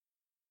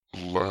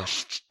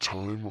last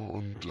time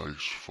on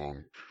Dice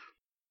Funk.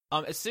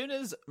 As soon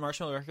as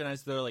Marshmallow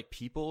recognizes there are like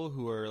people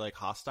who are like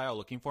hostile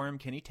looking for him,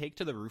 can he take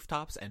to the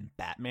rooftops and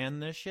Batman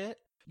this shit?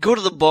 Go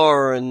to the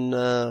bar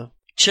and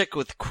check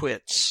with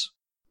Quits.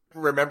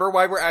 Remember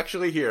why we're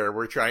actually here.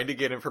 We're trying to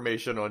get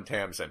information on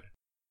Tamsin.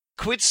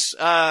 Quits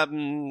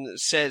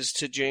says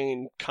to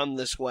Jayne, come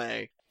this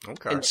way.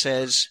 Okay. And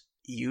says,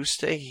 you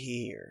stay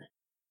here.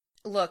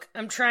 Look,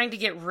 I'm trying to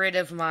get rid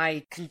of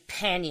my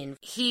companion.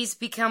 He's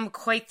become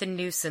quite the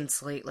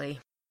nuisance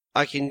lately.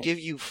 I can give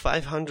you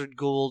 500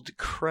 gold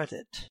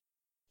credit.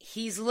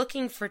 He's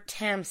looking for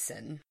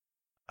Tamsin.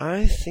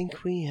 I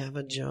think we have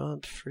a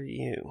job for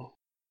you.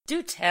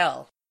 Do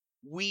tell.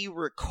 We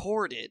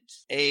recorded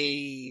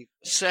a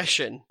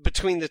session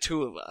between the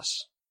two of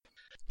us.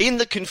 In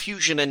the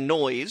confusion and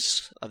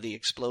noise of the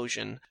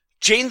explosion,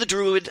 Jayne the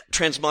Druid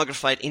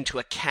transmogrified into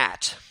a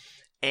cat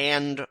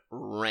and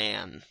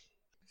ran.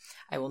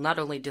 I will not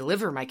only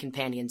deliver my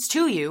companions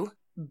to you,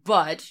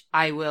 but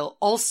I will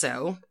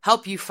also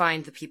help you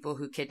find the people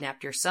who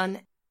kidnapped your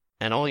son.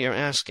 And all you're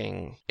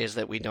asking is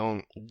that we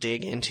don't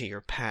dig into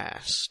your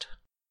past.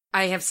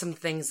 I have some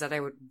things that I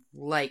would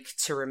like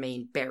to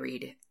remain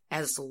buried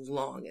as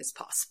long as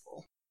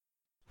possible.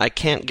 I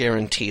can't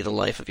guarantee the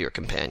life of your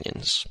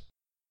companions.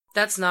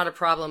 That's not a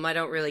problem. I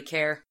don't really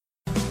care.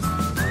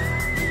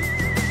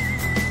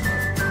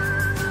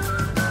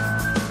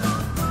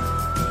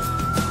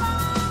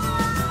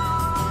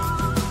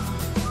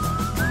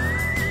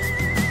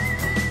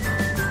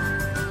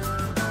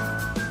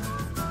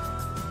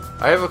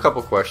 I have a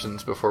couple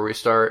questions before we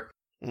start.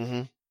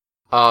 Mm-hmm.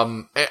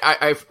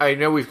 I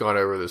know we've gone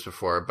over this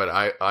before, but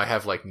I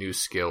have like new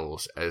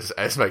skills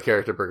as my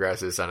character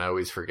progresses, and I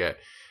always forget.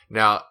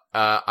 Now,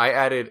 I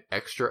added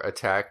extra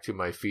attack to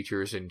my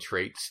features and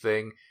traits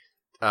thing.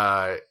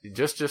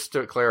 Just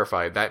to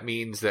clarify, that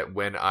means that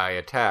when I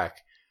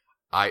attack,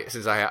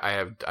 since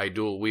I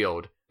dual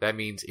wield, that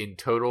means in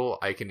total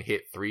I can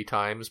hit 3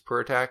 times per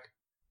attack.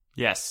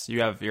 Yes,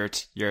 you have your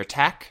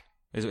attack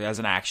as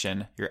an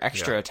action, your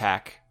extra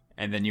attack,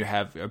 and then you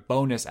have a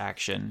bonus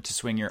action to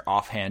swing your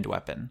offhand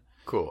weapon.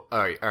 Cool.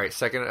 All right.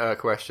 Second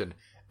question.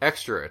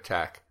 Extra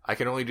attack. I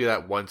can only do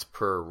that once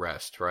per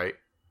rest, right?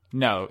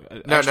 No.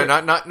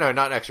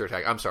 Not extra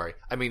attack. I'm sorry.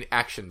 I mean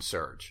action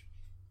surge.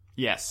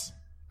 Yes.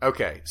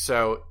 Okay,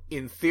 so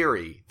in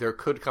theory, there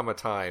could come a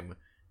time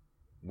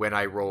when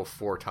I roll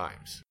 4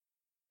 times.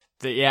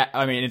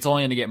 It's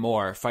only going to get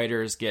more.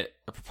 Fighters get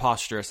a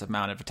preposterous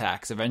amount of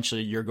attacks.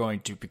 Eventually, you're going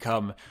to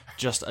become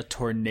just a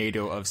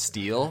tornado of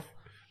steel.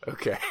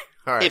 Okay.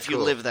 All right. If you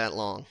live that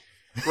long.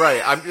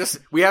 Right.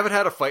 We haven't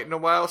had a fight in a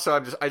while,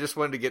 so I just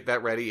wanted to get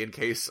that ready in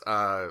case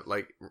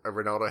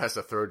Rinaldo has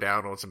to throw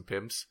down on some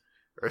pimps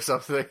or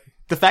something.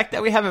 The fact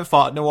that we haven't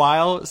fought in a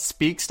while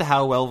speaks to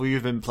how well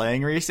we've been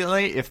playing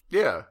recently. If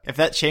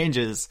that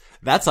changes,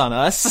 that's on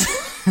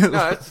us. No,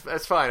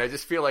 that's fine. I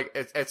just feel like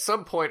at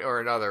some point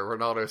or another,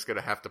 Rinaldo's going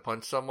to have to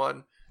punch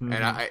someone, and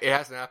it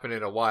hasn't happened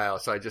in a while,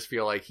 so I just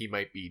feel like he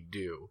might be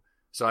due.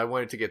 So I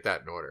wanted to get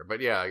that in order.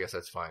 But yeah, I guess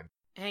that's fine.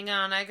 Hang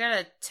on, I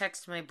gotta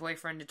text my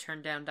boyfriend to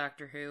turn down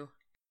Doctor Who.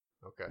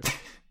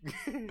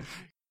 Okay.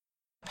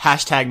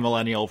 Hashtag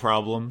millennial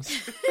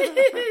problems.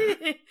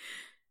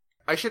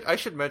 I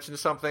should mention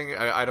something.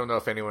 I don't know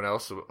if anyone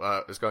else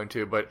is going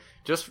to, but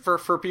just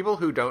for people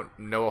who don't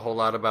know a whole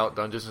lot about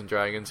Dungeons and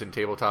Dragons and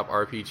tabletop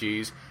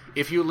RPGs,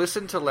 if you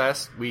listen to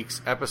last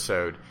week's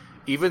episode,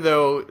 even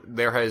though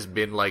there has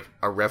been like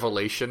a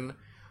revelation,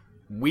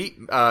 me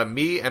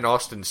and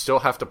Austin still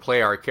have to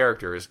play our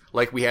characters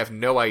like we have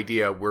no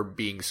idea we're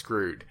being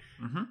screwed.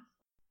 Mm-hmm.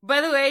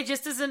 By the way,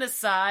 just as an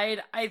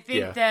aside, I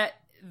think that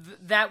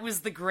that was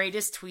the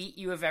greatest tweet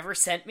you have ever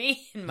sent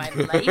me in my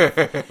life.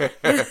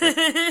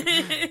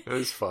 It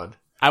was fun.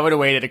 I would have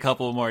waited a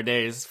couple more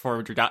days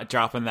before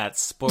dropping that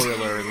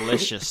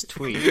spoiler-licious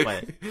tweet.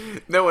 But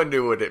no one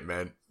knew what it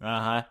meant.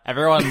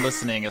 Everyone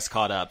listening is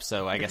caught up,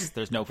 so I guess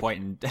there's no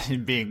point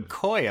in being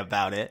coy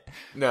about it.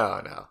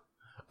 No.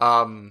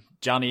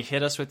 Johnny,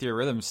 hit us with your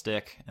rhythm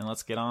stick, and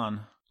let's get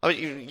on. Oh,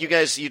 you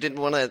guys, you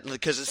didn't want to,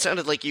 because it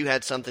sounded like you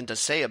had something to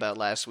say about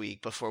last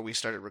week before we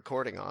started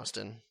recording,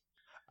 Austin.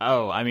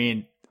 Oh, I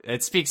mean,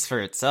 it speaks for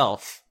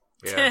itself.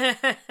 Yeah.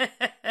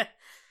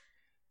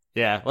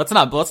 Yeah, let's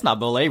not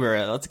belabor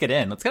it. Let's get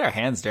in. Let's get our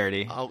hands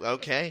dirty. Oh,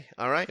 okay.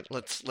 All right.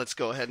 Let's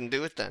go ahead and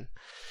do it then.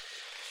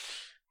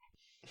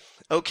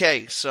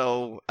 Okay,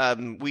 so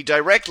we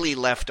directly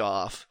left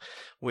off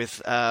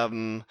with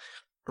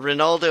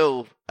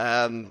Rinaldo,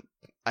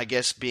 I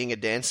guess, being a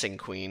dancing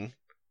queen.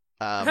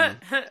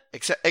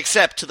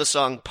 Except to the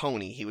song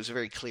Pony. He was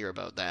very clear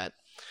about that.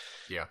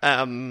 Yeah.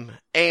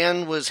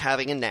 Anne was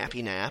having a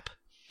nappy nap,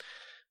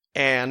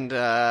 and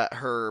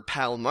her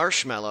pal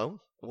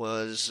Marshmallow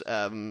was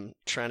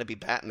trying to be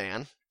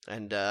Batman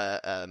and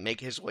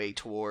make his way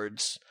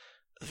towards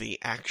the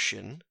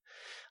action.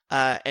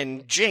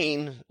 And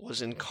Jayne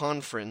was in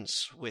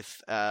conference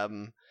with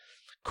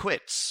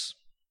Quits,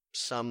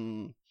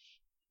 some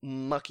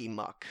mucky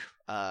muck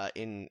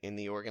in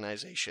the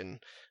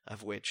organization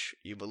of which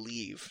you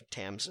believe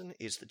Tamsin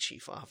is the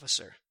chief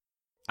officer.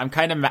 I'm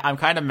kind of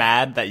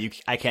mad that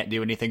I can't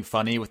do anything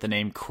funny with the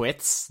name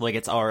Quits. Like,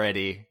 it's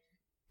already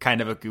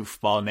kind of a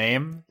goofball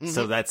name. Mm-hmm.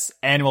 So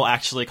and we'll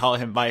actually call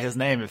him by his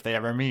name if they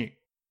ever meet.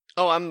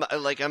 Oh, I'm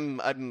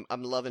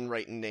loving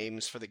writing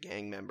names for the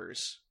gang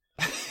members.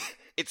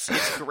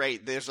 It's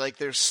great.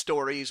 There's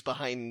stories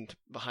behind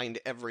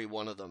every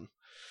one of them.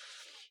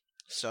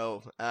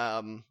 So,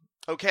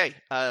 okay.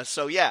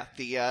 So yeah,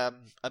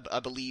 I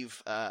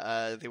believe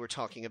they were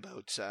talking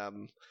about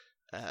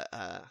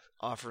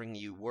offering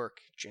you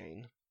work,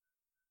 Jayne.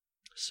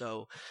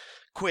 So,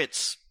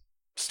 Quits,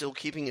 still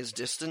keeping his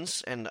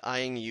distance and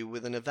eyeing you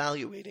with an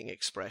evaluating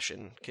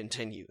expression,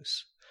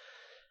 continues.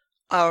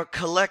 Our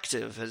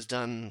collective has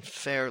done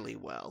fairly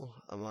well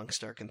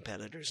amongst our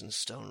competitors in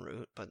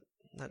Stoneroot, but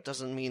that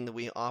doesn't mean that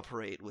we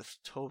operate with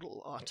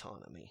total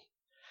autonomy.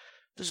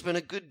 There's been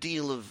a good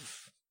deal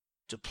of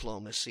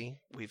diplomacy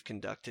we've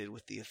conducted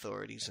with the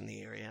authorities in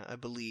the area. I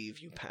believe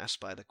you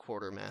passed by the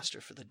quartermaster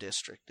for the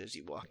district as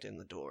you walked in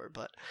the door,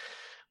 but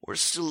we're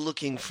still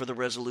looking for the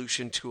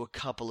resolution to a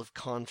couple of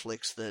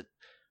conflicts that,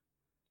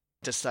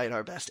 despite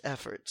our best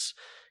efforts,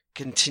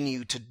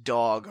 continue to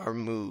dog our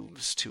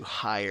moves to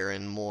higher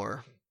and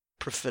more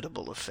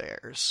profitable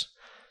affairs.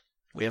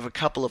 We have a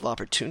couple of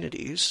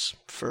opportunities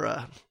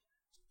for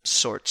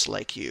sorts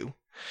like you.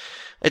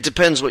 It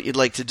depends what you'd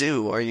like to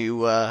do. Are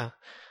you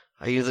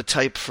the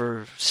type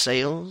for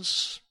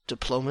sales,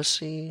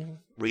 diplomacy,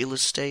 real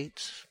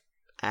estate,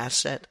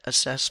 asset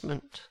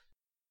assessment?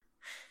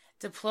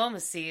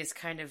 Diplomacy is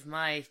kind of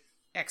my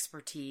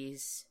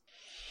expertise.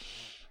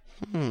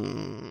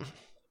 Do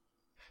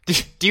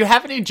you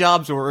have any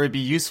jobs where it would be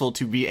useful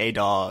to be a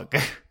dog?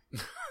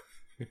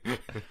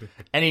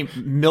 Any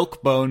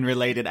milk bone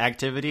related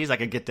activities? I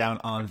could get down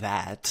on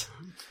that.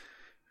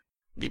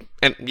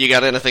 And you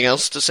got anything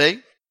else to say?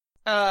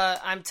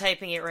 I'm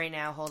typing it right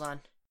now. Hold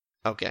on.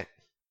 Okay.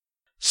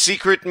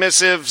 Secret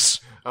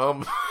missives. I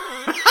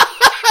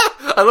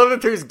love that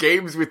there's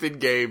games within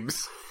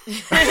games.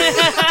 This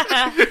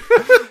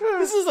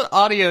is an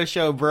audio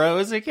show,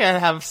 bros. We can't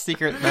have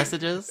secret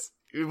messages.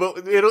 Well,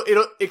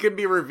 it can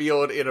be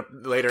revealed in a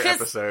later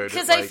episode.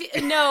 Because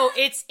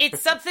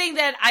it's something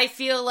that I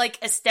feel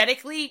like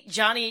aesthetically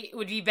Johnny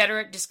would be better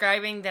at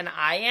describing than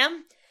I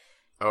am.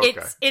 Okay.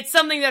 It's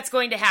something that's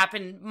going to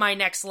happen my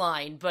next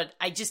line, but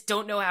I just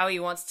don't know how he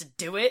wants to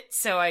do it,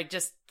 so I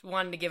just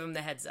wanted to give him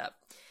the heads up.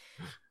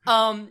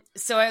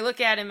 So I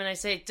look at him and I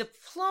say,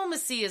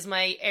 diplomacy is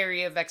my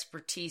area of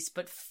expertise,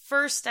 but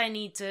first I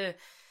need to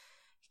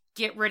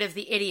get rid of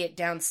the idiot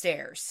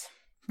downstairs.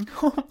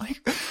 Oh my...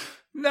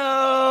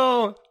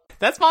 No!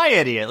 That's my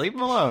idiot. Leave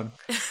him alone.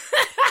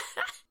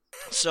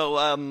 So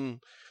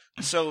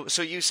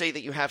you say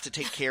that you have to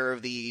take care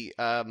of the,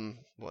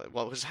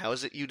 how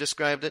is it you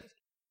described it?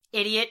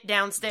 Idiot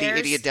downstairs. The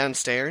idiot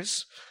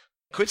downstairs?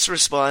 Quits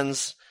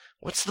responds,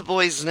 what's the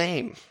boy's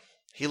name?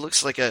 He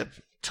looks like a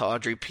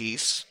tawdry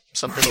piece.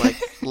 Something like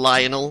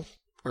Lionel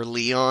or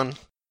Leon.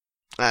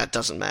 It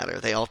doesn't matter.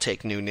 They all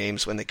take new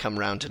names when they come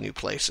round to new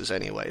places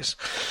anyways.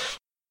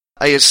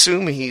 I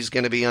assume he's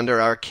going to be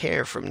under our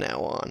care from now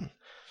on.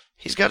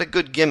 He's got a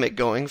good gimmick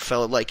going,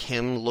 fella like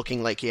him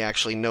looking like he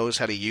actually knows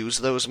how to use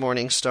those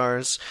morning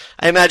stars.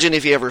 I imagine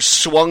if he ever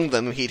swung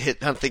them, he'd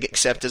hit nothing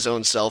except his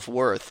own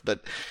self-worth.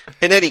 But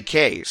in any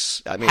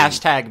case, I mean...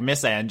 Hashtag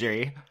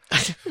misandry.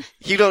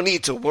 You don't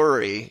need to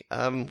worry.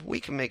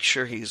 We can make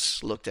sure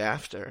he's looked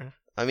after.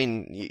 I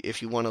mean,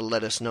 if you want to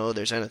let us know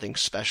there's anything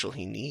special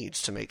he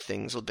needs to make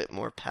things a bit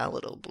more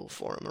palatable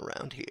for him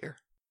around here.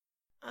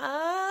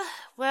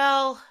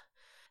 Well,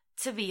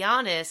 to be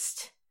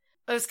honest,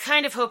 I was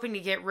kind of hoping to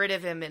get rid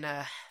of him in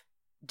a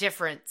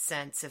different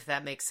sense, if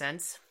that makes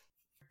sense.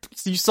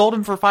 You sold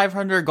him for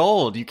 500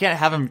 gold. You can't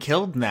have him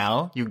killed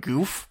now, you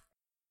goof.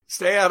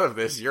 Stay out of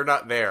this. You're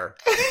not there.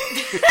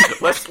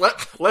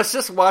 Let's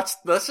just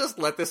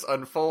let this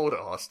unfold,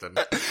 Austin.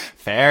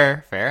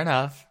 Fair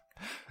enough.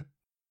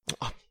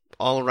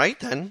 All right,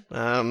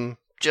 then.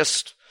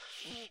 Just,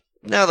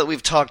 now that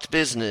we've talked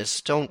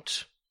business,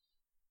 don't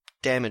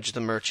damage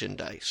the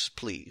merchandise,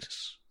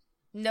 please.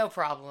 No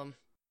problem.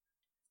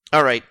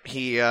 All right,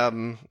 he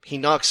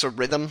knocks a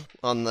rhythm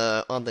on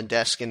the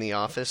desk in the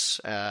office,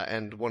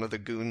 and one of the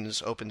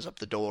goons opens up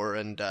the door,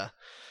 and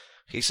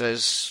he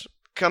says,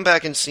 come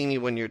back and see me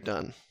when you're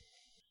done.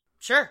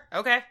 Sure,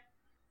 okay.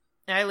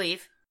 I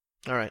leave.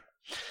 All right.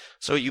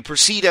 So you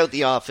proceed out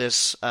the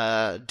office,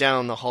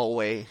 down the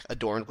hallway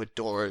adorned with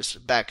doors,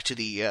 back to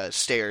the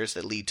stairs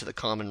that lead to the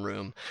common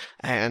room,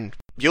 and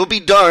you'll be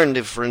darned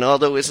if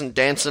Rinaldo isn't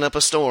dancing up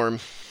a storm.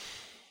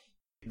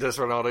 Does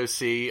Rinaldo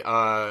see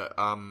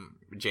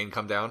Jayne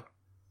come down?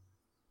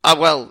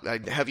 Well,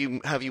 have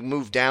you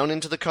moved down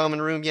into the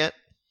common room yet?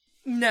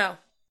 No.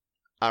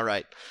 All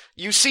right.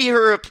 You see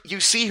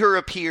her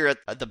appear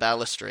at the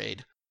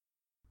balustrade.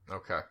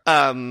 Okay.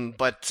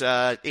 But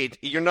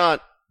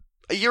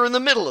you're in the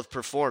middle of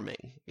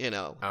performing, you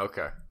know.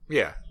 Okay.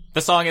 Yeah.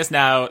 The song is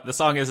now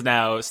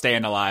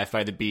Staying Alive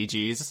by the Bee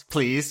Gees,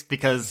 please,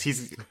 because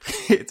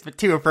it's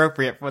too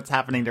appropriate for what's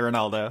happening to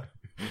Rinaldo.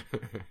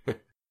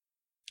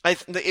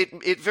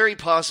 It very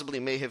possibly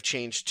may have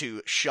changed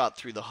to shot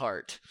through the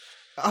heart.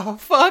 Oh,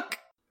 fuck.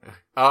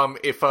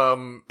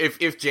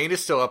 If Jayne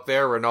is still up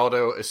there,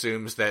 Rinaldo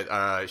assumes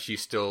that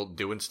she's still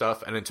doing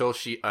stuff, and until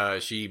she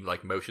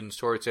like motions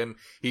towards him,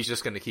 he's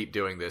just going to keep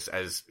doing this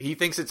as he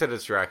thinks it's a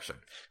distraction.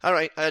 All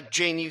right,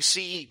 Jayne, you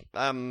see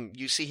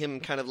him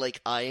kind of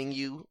like eyeing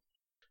you,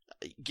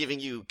 giving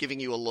you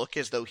a look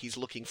as though he's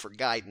looking for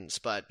guidance,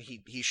 but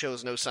he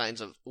shows no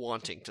signs of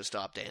wanting to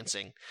stop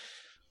dancing.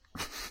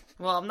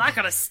 Well, I'm not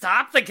gonna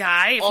stop the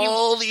guy.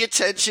 All the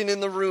attention in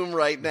the room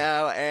right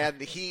now,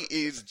 and he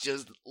is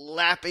just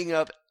lapping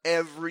up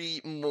every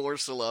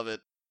morsel of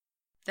it.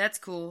 That's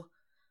cool.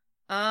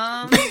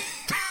 I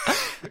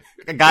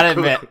gotta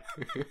admit,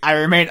 I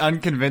remain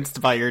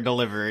unconvinced by your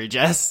delivery,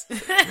 Jess.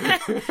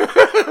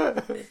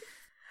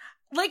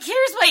 Like,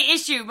 here's my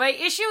issue. My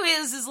issue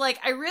is like,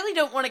 I really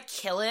don't want to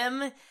kill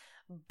him,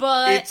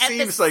 but It at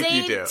seems the like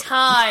same you do.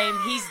 time,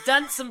 he's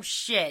done some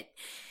shit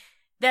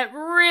that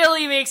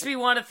really makes me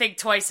want to think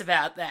twice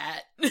about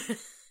that.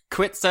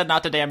 Quit said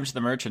not to damage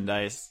the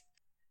merchandise.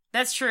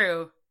 That's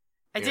true.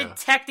 I did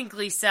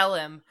technically sell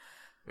him.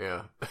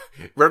 Yeah.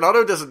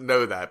 Rinaldo doesn't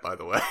know that, by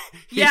the way.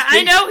 Yeah,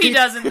 I know he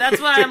doesn't. That's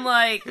why I'm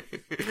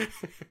like,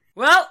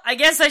 well, I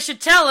guess I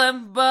should tell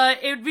him,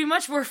 but it would be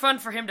much more fun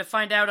for him to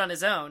find out on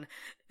his own.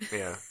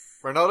 Yeah.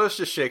 Rinaldo's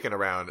just shaking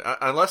around.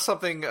 Unless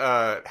something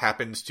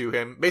happens to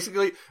him.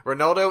 Basically,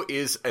 Rinaldo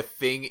is a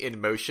thing in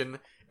motion,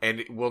 and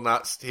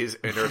his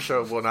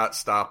inertia will not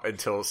stop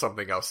until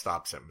something else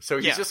stops him. So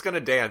he's just going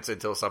to dance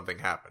until something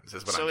happens,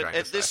 is what I'm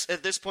trying to say.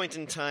 At this point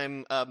in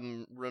time,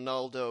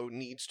 Rinaldo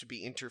needs to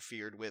be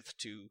interfered with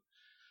to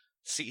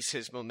cease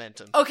his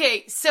momentum.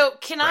 Okay, so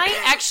can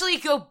I actually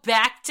go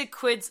back to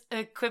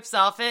Quip's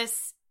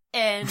office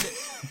and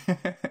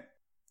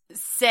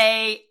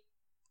say,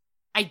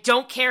 I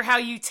don't care how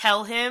you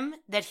tell him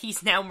that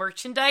he's now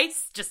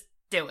merchandise, just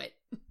do it.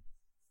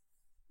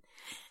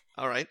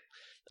 All right.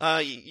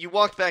 You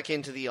walk back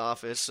into the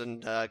office,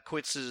 and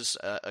Quitz is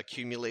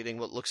accumulating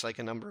what looks like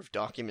a number of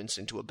documents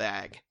into a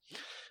bag.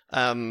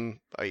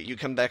 You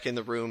come back in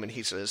the room, and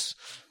he says,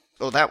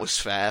 "Oh, that was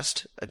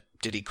fast.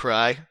 Did he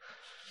cry?"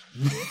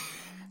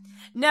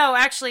 No,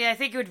 actually, I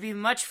think it would be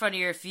much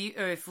funnier if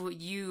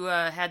you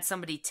had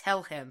somebody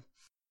tell him.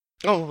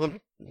 Oh,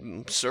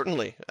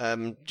 certainly.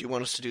 Do you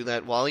want us to do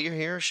that while you're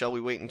here, or shall we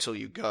wait until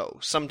you go?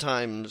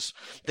 Sometimes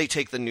they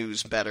take the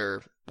news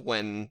better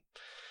when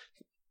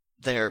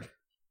their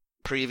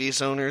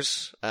previous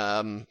owners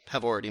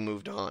have already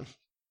moved on.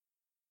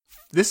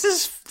 This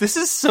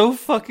is so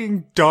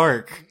fucking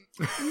dark.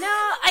 No,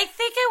 I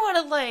think I want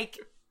to, like,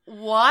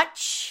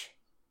 watch.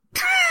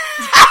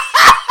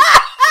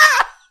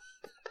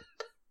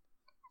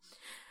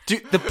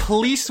 Dude, the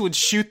police would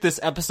shoot this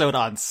episode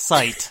on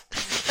sight.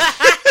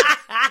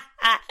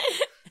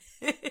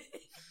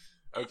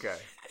 Okay.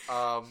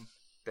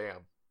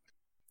 Damn.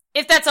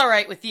 If that's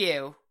alright with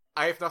you.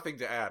 I have nothing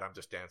to add. I'm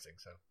just dancing,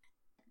 so.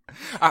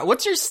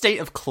 What's your state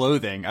of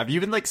clothing? Have you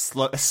been like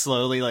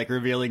slowly like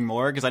revealing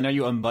more? Because I know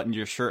you unbuttoned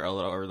your shirt a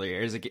little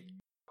earlier. Is it?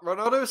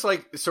 Ronaldo's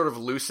like sort of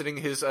loosening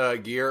his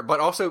gear, but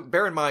also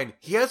bear in mind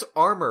he has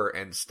armor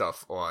and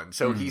stuff on,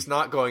 so he's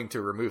not going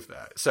to remove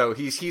that. So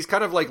he's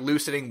kind of like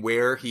loosening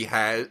where he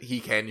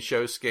can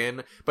show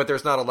skin, but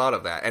there's not a lot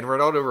of that. And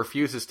Ronaldo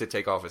refuses to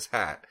take off his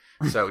hat,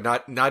 so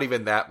not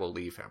even that will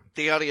leave him.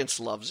 The audience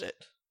loves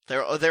it.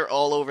 They're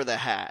all over the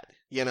hat.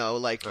 You know,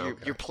 like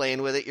you're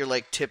playing with it. You're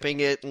like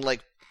tipping it and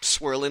like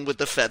swirling with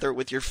the feather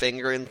with your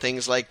finger and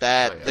things like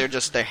that. Oh, yeah.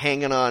 They're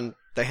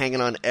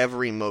hanging on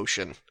every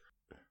motion.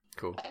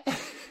 Cool.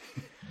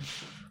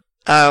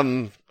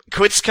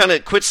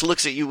 Quitz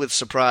looks at you with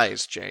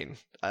surprise, Jayne.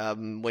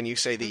 When you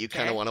say that you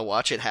kind of want to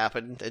watch it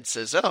happen, it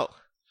says, "Oh,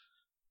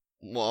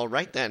 well, all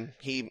right then."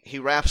 He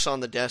raps on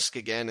the desk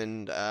again,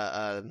 and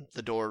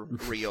the door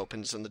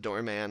reopens, and the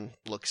doorman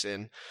looks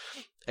in,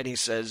 and he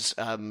says,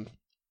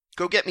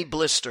 "Go get me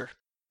Blister."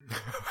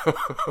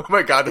 Oh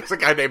my God, there's a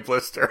guy named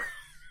Blister.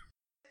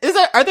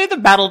 Are they the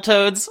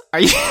Battletoads? Are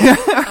you?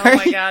 Oh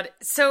my God!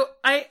 So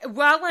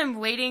while I'm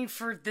waiting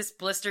for this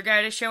Blister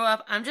guy to show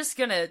up, I'm just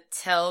gonna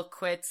tell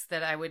Quitz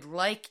that I would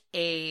like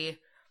a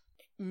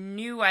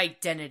new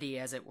identity,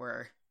 as it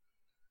were.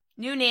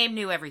 New name,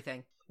 new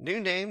everything. New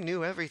name,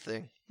 new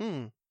everything.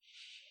 I'm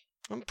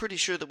pretty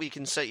sure that we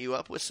can set you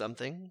up with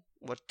something.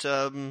 What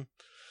are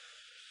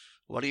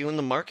you in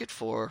the market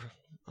for?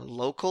 A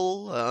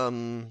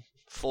local?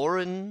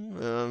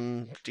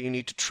 Foreign? Do you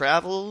need to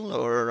travel,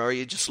 or are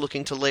you just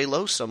looking to lay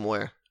low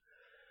somewhere?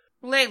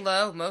 Lay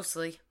low,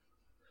 mostly.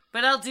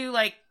 But I'll do,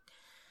 like,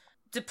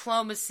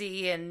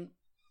 diplomacy and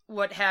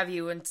what have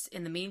you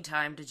in the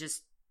meantime to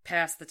just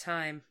pass the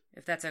time,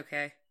 if that's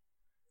okay.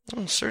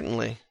 Oh,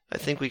 certainly. I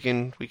think we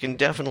can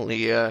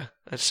definitely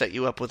set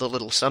you up with a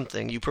little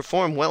something. You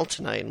perform well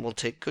tonight, and we'll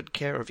take good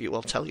care of you,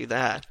 I'll tell you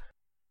that.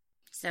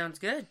 Sounds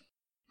good.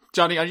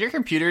 Johnny, on your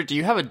computer, do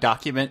you have a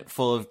document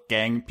full of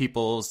gang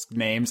people's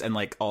names and,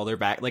 like, all their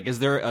back? Like, is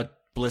there a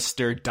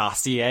Blister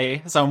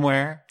dossier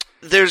somewhere?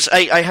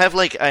 I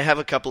have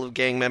a couple of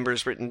gang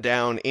members written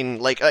down in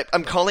like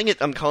I'm calling it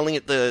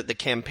the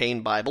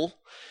campaign Bible.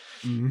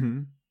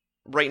 Mm-hmm.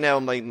 Right now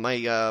my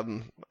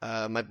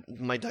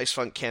Dice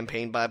Funk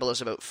campaign Bible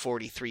is about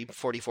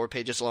 44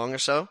 pages long or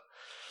so.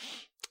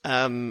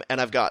 And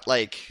I've got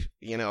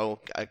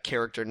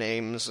character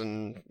names,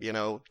 and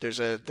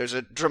there's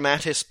a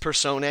dramatis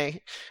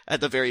personae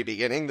at the very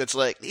beginning that's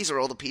like, these are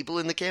all the people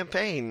in the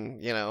campaign,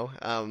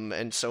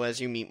 and so as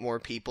you meet more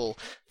people,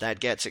 that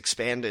gets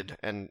expanded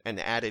and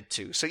added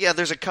to. So yeah,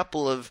 there's a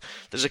couple of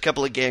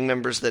gang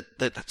members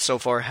that so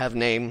far have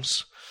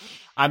names.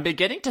 I'm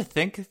beginning to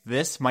think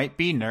this might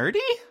be nerdy.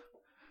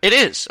 It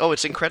is. Oh,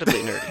 it's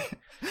incredibly nerdy.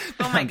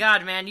 Oh my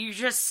god, man, you're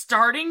just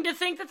starting to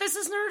think that this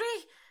is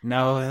nerdy?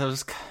 No, that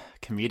was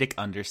comedic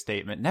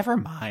understatement. Never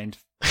mind.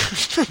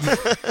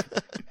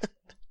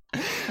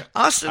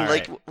 Austin, All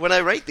right. when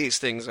I write these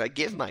things, I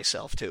give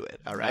myself to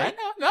it. All right.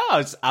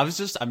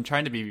 I'm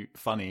trying to be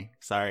funny.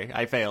 Sorry,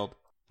 I failed.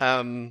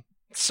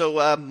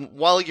 So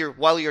while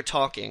you're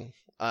talking,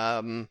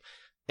 the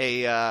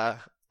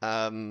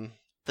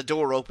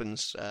door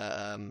opens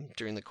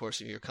during the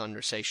course of your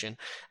conversation,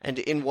 and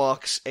in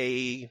walks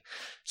a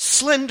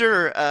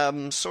slender,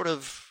 sort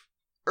of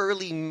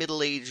early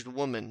middle-aged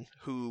woman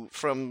who,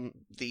 from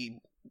the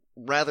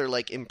rather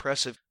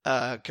impressive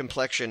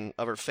complexion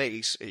of her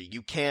face,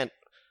 you can't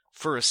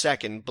for a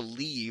second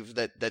believe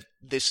that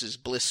this is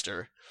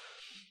Blister.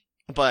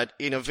 But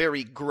in a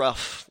very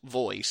gruff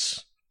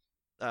voice,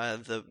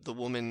 the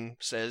woman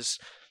says,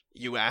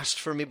 "You asked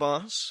for me,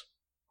 boss?"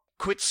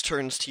 Quits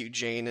turns to you,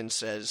 Jayne, and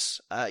says,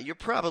 "You're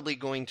probably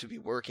going to be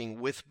working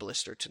with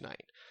Blister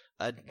tonight.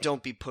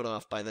 Don't be put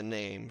off by the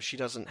name. She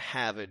doesn't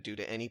have it due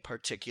to any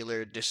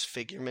particular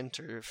disfigurement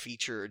or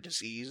feature or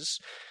disease.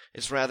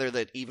 It's rather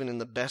that even in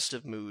the best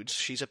of moods,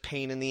 she's a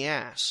pain in the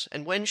ass.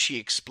 And when she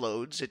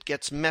explodes, it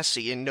gets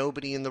messy and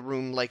nobody in the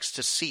room likes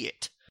to see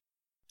it."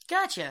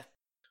 Gotcha.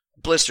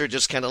 Blister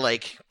just kind of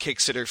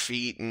kicks at her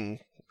feet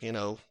and,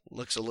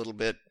 looks a little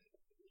bit,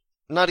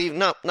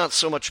 not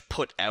so much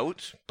put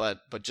out,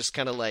 but just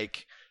kind of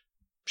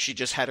she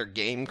just had her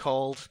game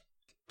called.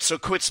 So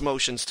Quits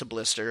motions to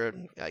Blister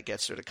and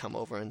gets her to come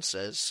over and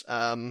says,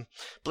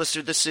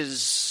 "Blister, this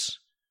is...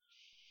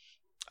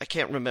 I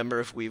can't remember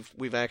if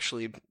we've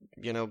actually,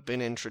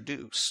 been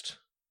introduced."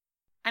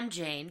 I'm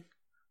Jayne.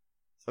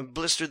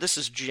 "Blister, this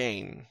is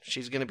Jayne.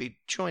 She's going to be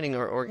joining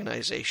our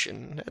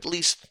organization, at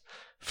least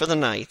for the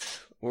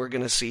night. We're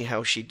going to see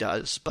how she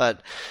does,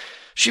 but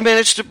she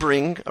managed to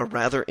bring a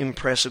rather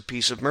impressive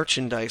piece of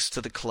merchandise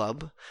to the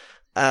club.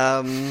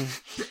 I'm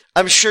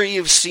sure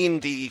you've seen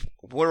the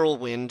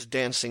whirlwind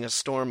dancing a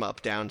storm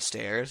up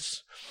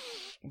downstairs."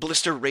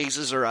 Blister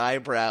raises her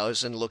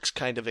eyebrows and looks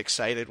kind of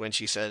excited when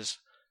she says,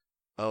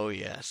 "Oh,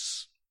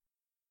 yes."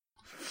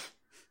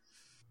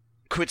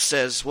 Quit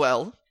says,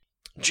 "Well,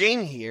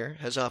 Jayne here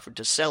has offered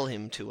to sell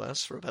him to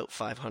us for about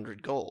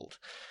 500 gold.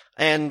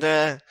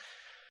 And,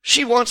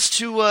 she wants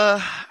to,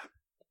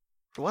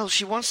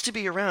 she wants to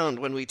be around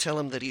when we tell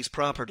him that he's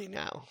property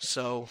now.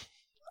 So,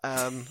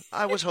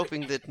 I was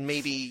hoping that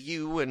maybe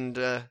you and,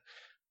 oh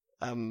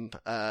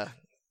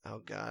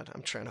god,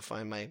 I'm trying to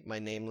find my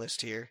name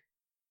list here."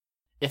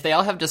 If they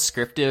all have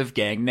descriptive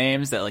gang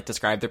names that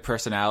describe their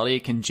personality,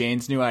 can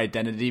Jayne's new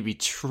identity be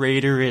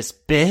traitorous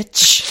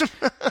bitch?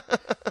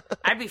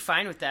 I'd be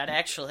fine with that,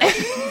 actually.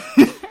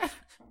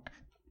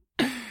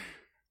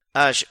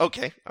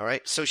 Okay,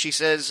 alright. So she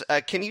says,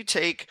 "Can you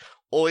take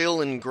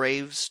Oil and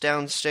Graves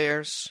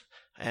downstairs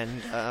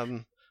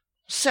and,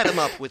 set him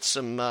up with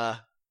some,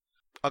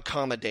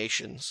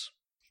 accommodations?"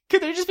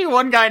 Could there just be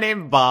one guy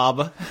named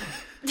Bob?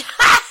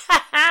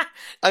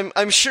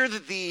 I'm sure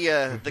that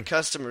the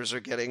customers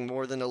are getting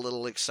more than a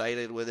little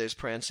excited with his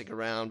prancing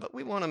around, but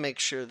we want to make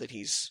sure that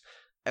he's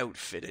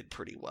outfitted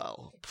pretty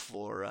well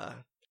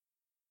before,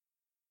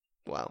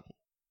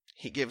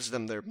 he gives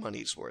them their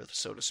money's worth,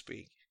 so to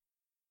speak.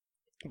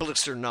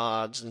 Blister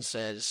nods and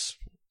says,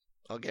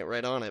 "I'll get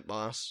right on it,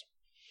 boss."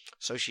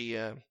 So she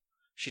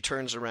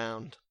turns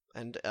around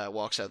and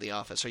walks out of the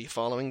office. Are you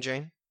following,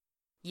 Jayne?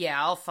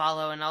 Yeah, I'll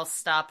follow, and I'll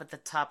stop at the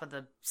top of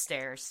the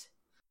stairs.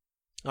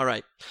 All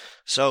right.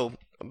 So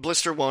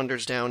Blister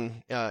wanders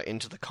down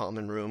into the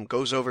common room,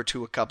 goes over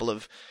to a couple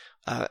of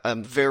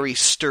very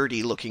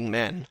sturdy-looking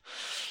men,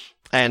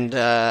 and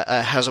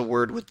has a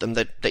word with them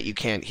that you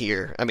can't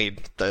hear. I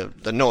mean,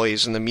 the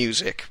noise and the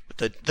music.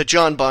 The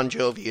John Bon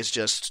Jovi is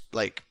just,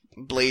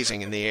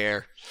 blazing in the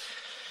air.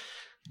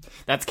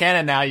 That's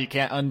canon now, you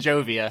can't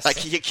un-Jovi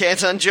us. You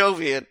can't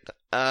un-Jovi it.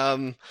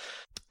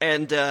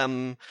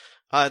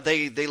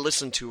 They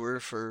listen to her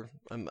for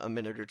a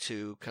minute or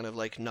two, kind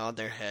of nod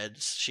their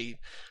heads. She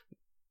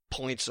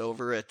points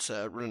over at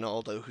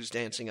Rinaldo, who's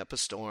dancing up a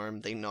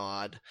storm. They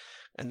nod,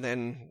 and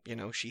then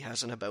she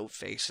has an about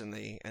face, and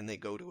they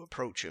go to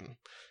approach him.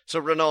 So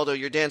Rinaldo,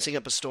 you're dancing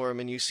up a storm,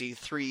 and you see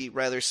three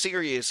rather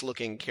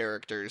serious-looking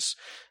characters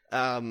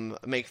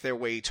make their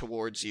way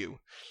towards you.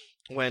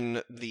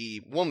 When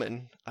the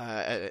woman,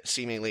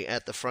 seemingly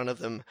at the front of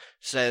them,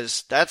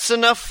 says, "That's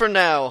enough for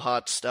now,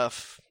 hot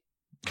stuff.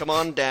 Come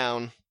on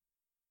down."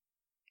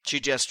 She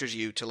gestures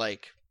you to,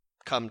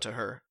 come to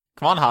her.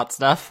 Come on, hot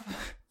stuff.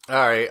 All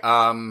right.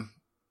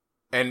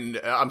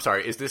 And I'm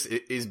sorry.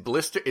 Is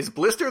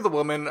Blister the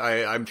woman?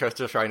 I'm just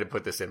trying to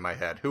put this in my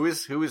head. Who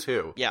is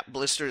who? Yeah,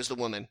 Blister is the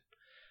woman.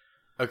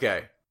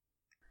 Okay.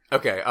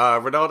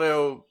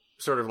 Rinaldo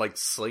sort of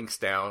slinks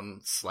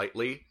down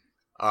slightly,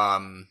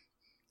 and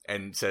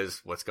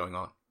says, "What's going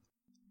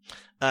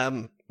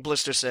on?"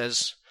 Blister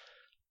says,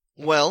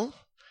 "Well,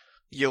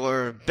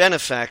 your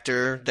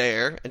benefactor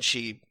there," and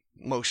she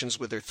motions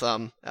with her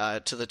thumb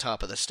to the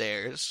top of the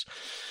stairs,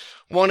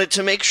 "wanted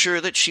to make sure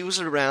that she was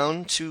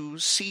around to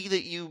see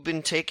that you've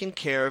been taken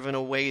care of in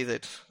a way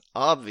that,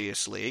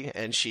 obviously,"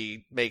 and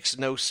she makes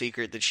no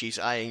secret that she's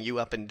eyeing you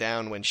up and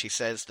down when she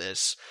says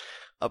this,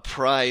 "a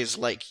prize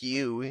like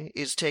you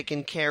is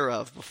taken care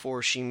of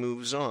before she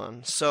moves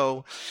on.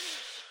 So,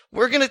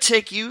 we're going to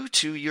take you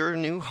to your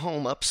new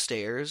home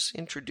upstairs,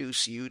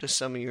 introduce you to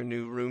some of your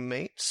new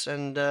roommates,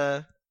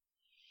 and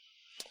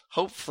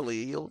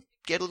hopefully you'll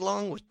get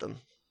along with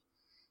them."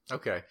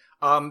 Okay.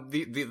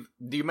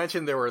 You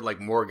mentioned there were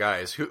more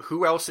guys.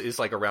 Who else is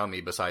around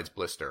me besides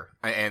Blister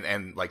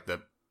and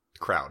the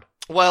crowd?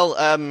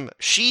 Well,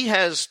 she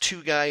has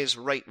 2 guys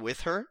right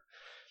with her,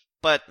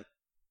 but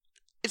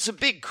it's a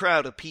big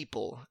crowd of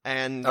people,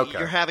 and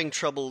you're having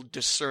trouble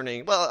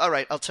discerning. Well, all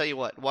right, I'll tell you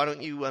what. Why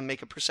don't you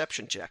make a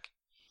perception check?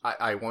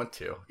 I want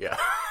to, yeah.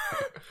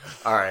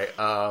 All right.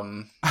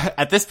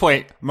 At this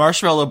point,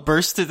 Marshmallow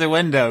bursts through the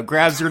window,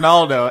 grabs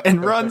Rinaldo,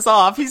 and runs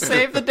off. He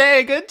saved the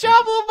day. Good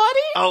job, little buddy.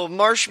 Oh,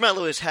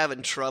 Marshmallow is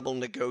having trouble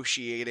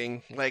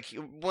negotiating.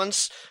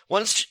 Once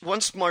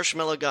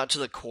Marshmallow got to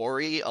the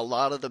quarry, a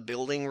lot of the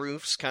building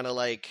roofs kind of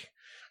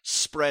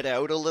spread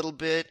out a little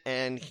bit,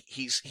 and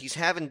he's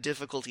having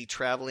difficulty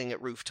traveling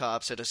at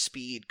rooftops at a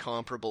speed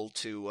comparable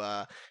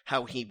to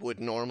how he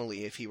would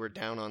normally if he were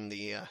down on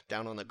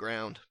the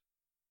ground.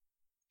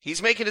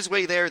 He's making his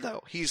way there,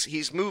 though.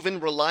 He's moving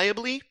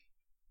reliably,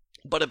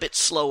 but a bit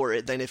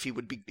slower than if he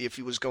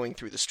was going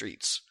through the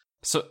streets.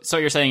 So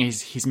you're saying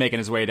he's making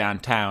his way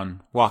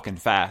downtown, walking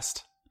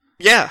fast?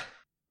 Yeah.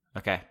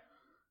 Okay.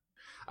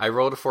 I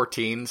rolled a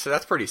 14, so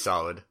that's pretty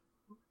solid.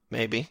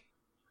 Maybe.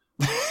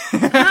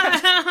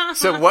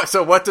 So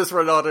what does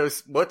Rinaldo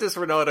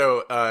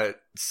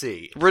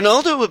see?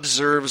 Rinaldo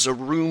observes a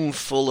room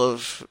full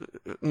of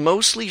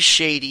mostly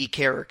shady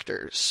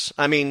characters.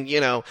 I mean,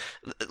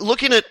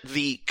 looking at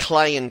the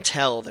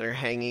clientele that are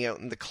hanging out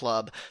in the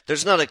club,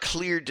 there's not a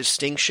clear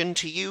distinction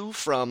to you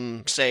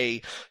from,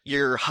 say,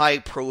 your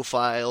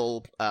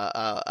high-profile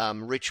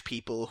rich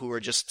people who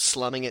are just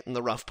slumming it in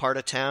the rough part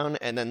of town,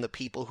 and then the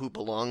people who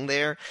belong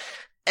there.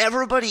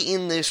 Everybody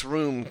in this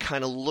room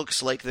kind of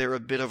looks like they're a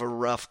bit of a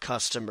rough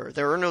customer.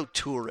 There are no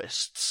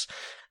tourists.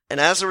 And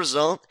as a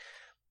result,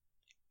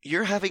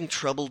 you're having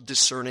trouble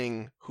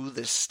discerning who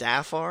the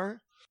staff are,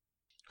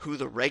 who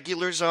the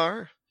regulars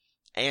are,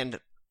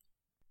 and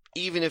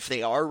even if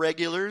they are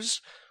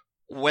regulars,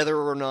 whether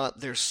or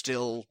not they're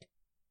still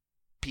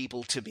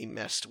people to be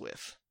messed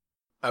with.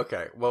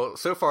 Okay, well,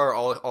 so far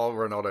all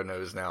Rinaldo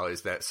knows now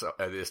is that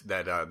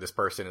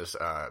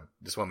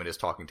this woman is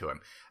talking to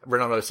him.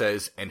 Rinaldo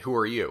says, "And who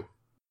are you?"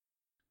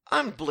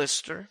 "I'm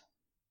Blister.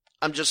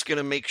 I'm just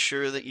gonna make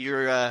sure that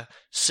you're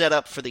set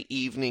up for the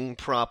evening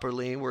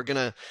properly. We're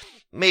gonna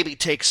maybe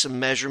take some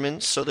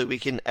measurements so that we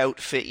can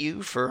outfit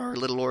you for our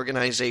little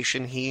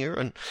organization here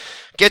and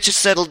get you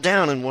settled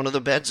down in one of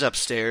the beds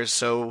upstairs,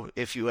 so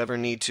if you ever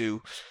need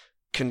to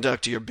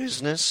conduct your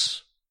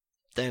business,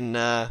 then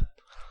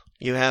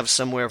you have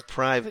somewhere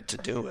private to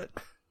do it."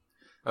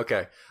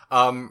 Okay.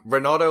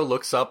 Rinaldo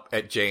looks up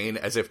at Jayne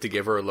as if to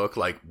give her a look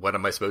like, what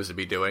am I supposed to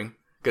be doing?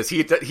 Because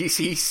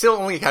he still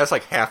only has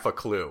half a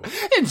clue.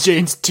 And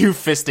Jayne's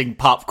 2-fisting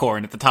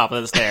popcorn at the top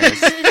of the stairs.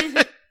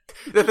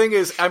 The thing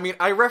is, I mean,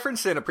 I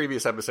referenced in a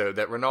previous episode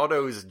that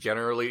Rinaldo is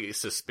generally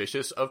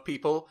suspicious of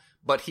people,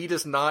 but he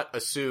does not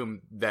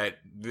assume that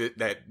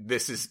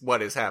this is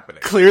what is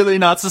happening. Clearly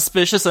not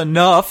suspicious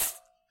enough.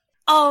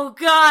 Oh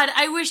god,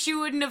 I wish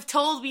you wouldn't have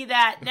told me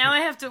that. Now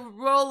I have to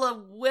roll a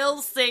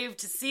will save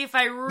to see if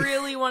I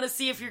really want to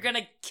see if you're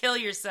gonna kill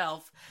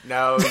yourself.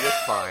 No, you're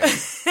fine.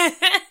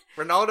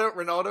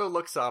 Rinaldo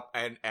looks up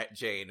and at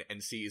Jayne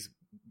and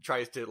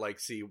tries to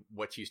see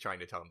what she's trying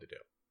to tell him to do.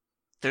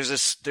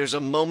 There's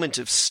a moment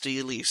of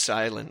steely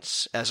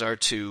silence as our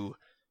 2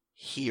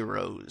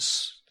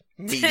 heroes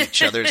meet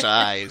each other's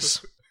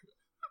eyes.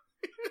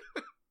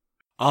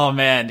 Oh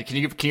man, can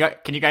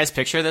you guys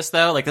picture this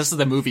though? This is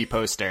the movie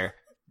poster.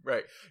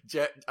 Right.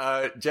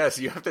 Jess,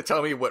 you have to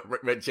tell me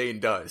what Jayne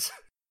does.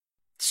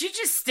 She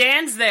just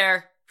stands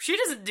there. She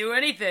doesn't do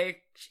anything.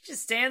 She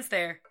just stands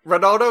there.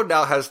 Rinaldo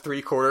now has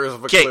 3/4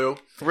 of a clue.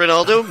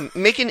 Rinaldo,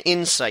 make an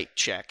insight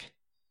check.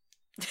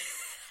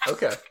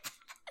 Okay.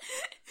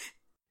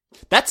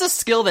 That's a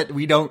skill that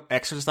we don't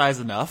exercise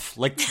enough.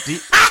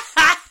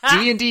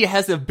 D&D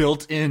has a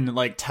built-in,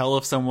 tell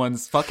if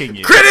someone's fucking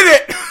you. Credit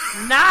it!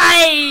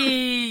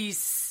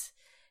 Nice!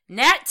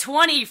 Nat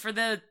 20 for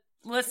the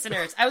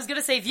listeners. I was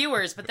gonna say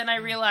viewers, but then I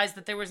realized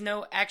that there was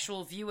no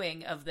actual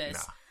viewing of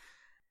this.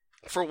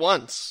 For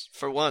once.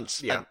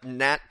 Yeah. A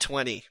nat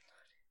 20.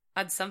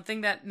 On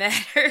something that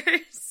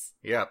matters.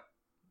 Yeah.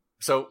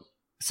 So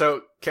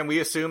can we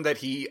assume that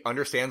he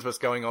understands what's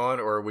going on,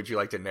 or would you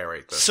like to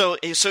narrate this? So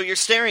you're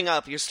staring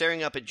up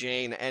at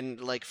Jayne,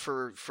 and like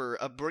for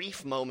a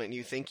brief moment,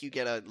 you think you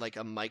get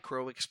a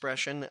micro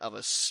expression of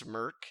a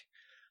smirk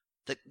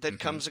that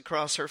comes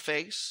across her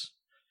face.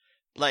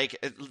 Like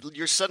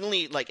you're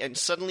suddenly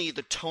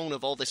the tone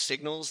of all the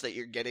signals that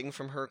you're getting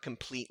from her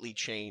completely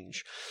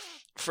change.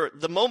 For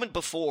the moment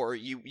before,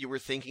 you were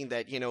thinking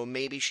that,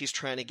 maybe she's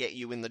trying to get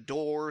you in the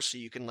door so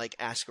you can,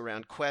 ask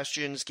around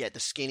questions, get the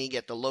skinny,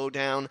 get the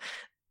lowdown.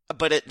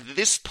 But at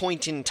this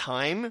point in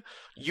time,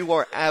 you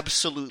are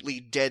absolutely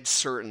dead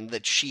certain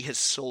that she has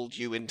sold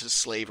you into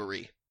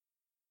slavery.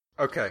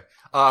 Okay.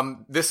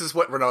 This is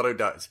what Rinaldo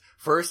does.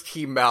 First,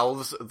 he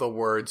mouths the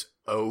words,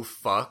 "Oh,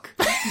 fuck."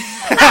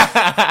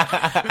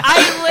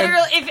 I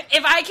literally,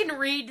 if I can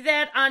read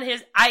that on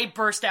his, I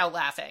burst out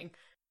laughing.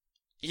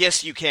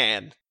 Yes, you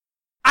can.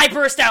 I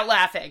burst out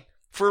laughing.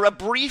 For a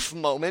brief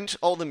moment,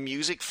 all the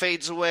music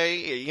fades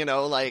away, and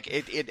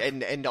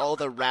all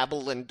the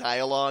rabble and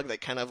dialogue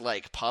that kind of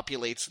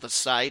populates the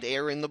side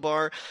air in the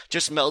bar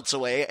just melts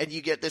away, and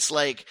you get this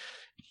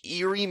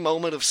eerie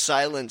moment of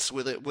silence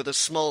with a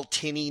small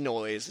tinny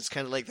noise. It's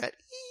kind of like that.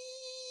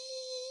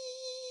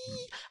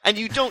 And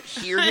you don't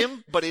hear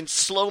him, but in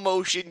slow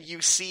motion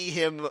you see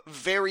him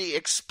very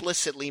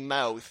explicitly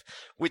mouth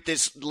with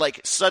this,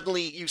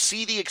 suddenly you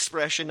see the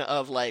expression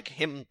of,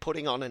 him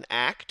putting on an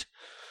act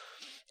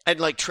and,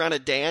 trying to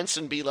dance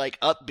and be,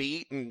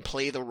 upbeat and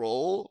play the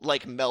role,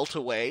 melt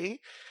away,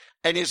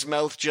 and his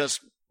mouth just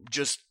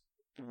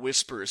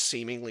whispers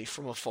seemingly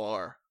from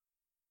afar,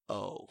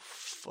 "Oh,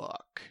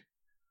 fuck."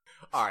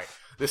 All right,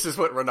 this is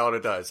what Rinaldo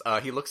does.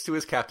 He looks to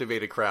his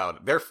captivated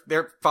crowd.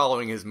 They're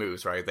following his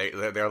moves, right?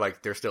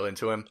 They're still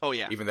into him. Oh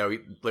yeah. Even though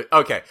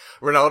okay,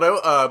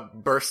 Rinaldo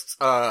bursts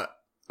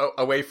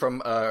away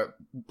from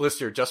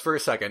Blister just for a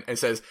second and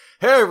says,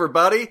 "Hey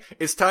everybody,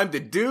 it's time to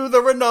do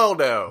the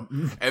Rinaldo."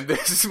 And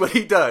this is what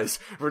he does.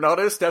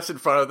 Rinaldo steps in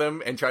front of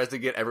them and tries to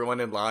get everyone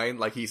in line,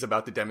 like he's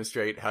about to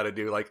demonstrate how to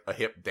do a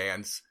hip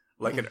dance,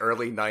 like an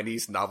early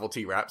 90s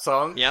novelty rap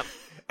song. Yep.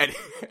 And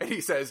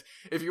he says,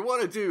 "If you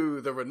want to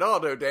do the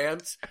Rinaldo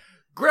dance,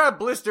 grab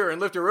Blister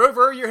and lift her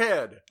over your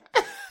head."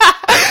 I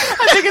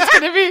think it's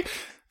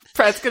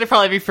gonna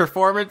probably be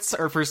performance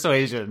or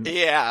persuasion.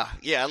 Yeah.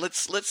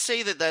 Let's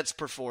say that's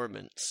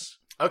performance.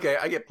 Okay,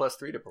 I get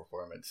 +3 to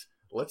performance.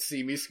 Let's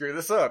see me screw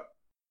this up.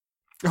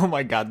 Oh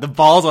my god, the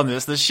balls on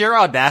this. The sheer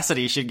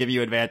audacity should give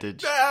you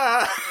advantage.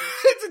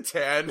 It's a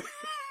 10.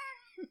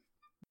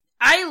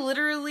 I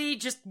literally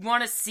just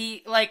want to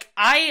see,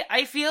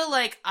 I feel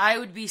like I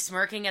would be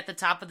smirking at the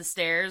top of the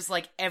stairs,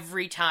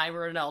 every time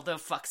Rinaldo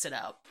fucks it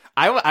up.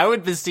 I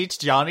would beseech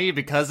Johnny,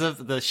 because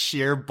of the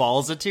sheer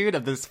ballsitude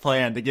of this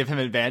plan, to give him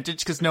advantage,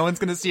 because no one's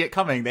going to see it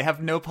coming. They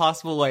have no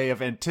possible way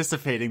of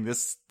anticipating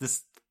this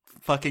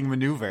fucking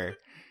maneuver.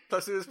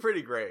 Plus, it was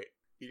pretty great.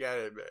 You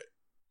gotta admit.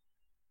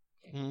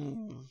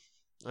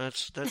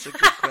 That's a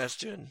good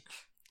question.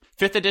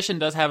 5th edition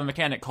does have a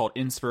mechanic called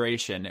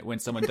inspiration. When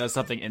someone does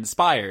something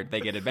inspired, they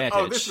get advantage.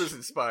 Oh, this was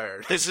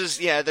inspired. This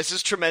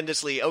is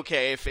tremendously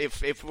okay.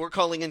 If we're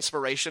calling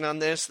inspiration on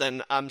this,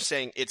 then I'm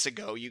saying it's a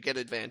go. You get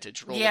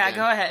advantage. Roll again.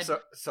 Go ahead.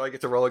 So I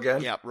get to roll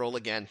again? Yeah, roll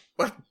again.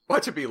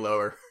 What should be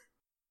lower?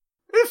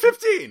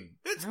 15.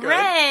 That's good.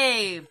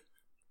 Hooray!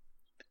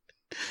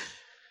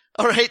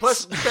 All right.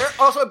 Plus,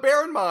 also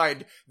bear in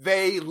mind,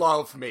 they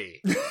love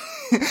me.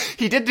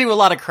 He did do a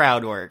lot of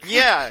crowd work.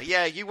 Yeah.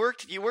 You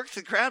worked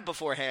the crowd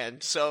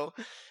beforehand, so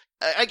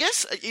I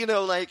guess a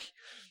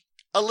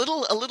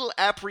little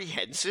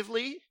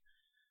apprehensively.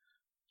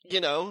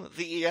 Your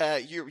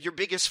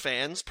biggest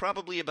fans,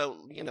 probably about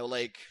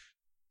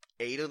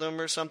 8 of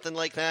them or something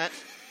like that.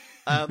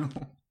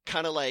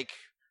 Kind of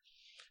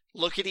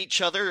look at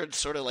each other and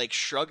sort of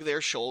shrug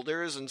their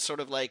shoulders and sort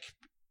of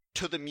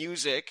to the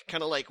music,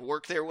 kind of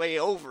work their way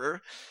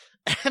over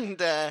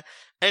and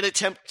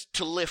attempt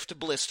to lift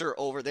Blister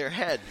over their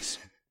heads.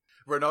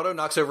 Rinaldo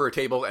knocks over a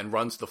table and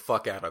runs the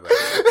fuck out of there.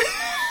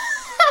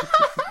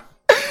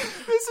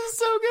 This is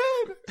so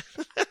good.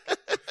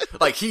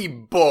 He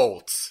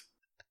bolts.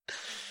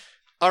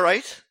 All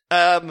right.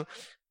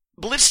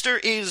 Blister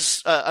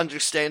is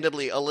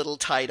understandably a little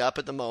tied up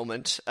at the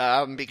moment,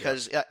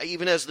 because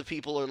even as the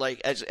people are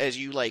as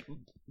you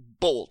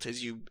bolt,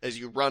 as you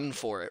run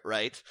for it,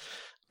 right?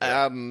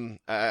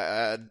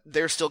 Yeah.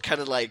 They're still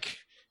kind of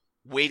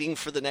waiting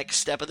for the next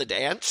step of the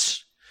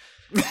dance.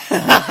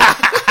 And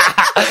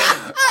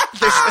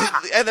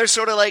they're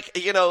sort of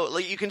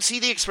you can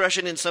see the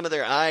expression in some of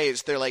their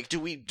eyes. They're like,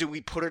 do we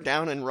put her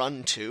down and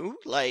run too?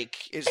 Do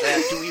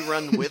we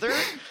run with her?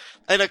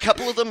 And a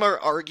couple of them are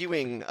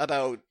arguing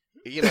about,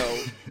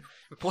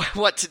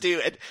 what to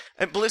do.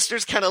 And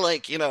Blister's kind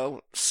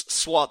of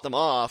swat them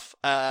off,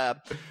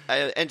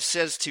 and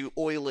says to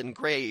Oil and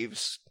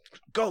Graves,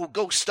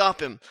 go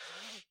stop him.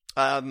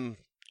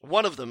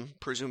 One of them,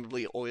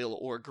 presumably Oil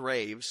or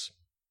Graves,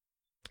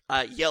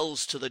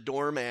 yells to the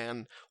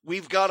doorman,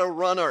 "We've got a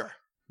runner."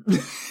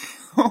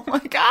 Oh my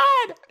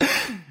god!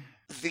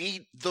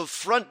 The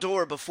front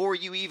door, before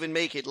you even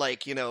make it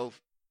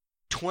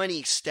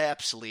 20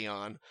 steps,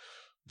 Leon,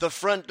 the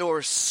front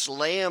door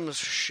slams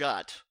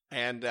shut,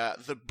 and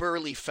the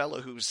burly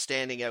fellow who's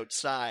standing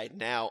outside,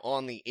 now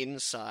on the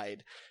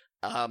inside,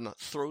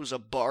 throws a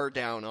bar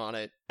down on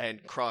it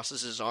and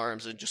crosses his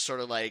arms and just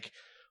sort of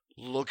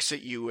looks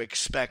at you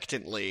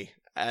expectantly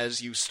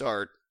as you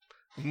start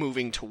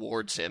moving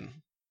towards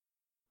him.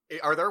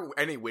 Are there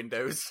any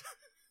windows?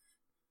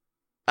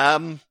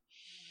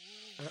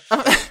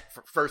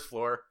 First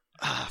floor.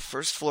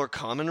 First floor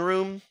common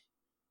room?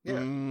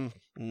 Yeah.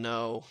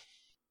 No.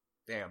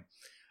 Damn.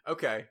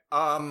 Okay.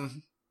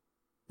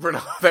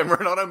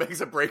 Rinaldo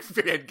makes a break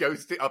and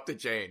goes up to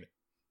Jayne.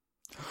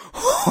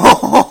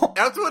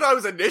 That's what I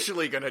was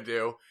initially gonna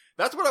do.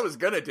 That's what I was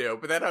gonna do,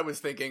 but then I was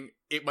thinking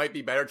it might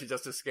be better to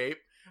just escape.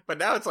 But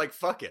now it's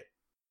fuck it.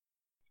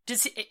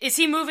 Is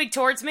he moving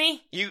towards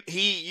me? You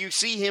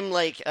see him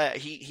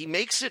he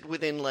makes it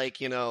within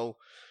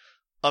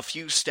a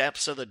few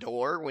steps of the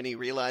door when he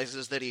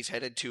realizes that he's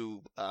headed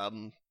to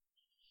an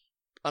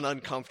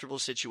uncomfortable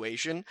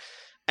situation,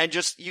 and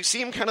just you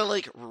see him kind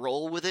of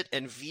roll with it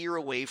and veer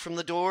away from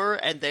the door,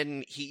 and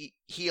then he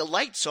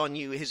alights on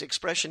you. His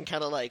expression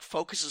kind of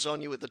focuses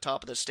on you at the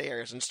top of the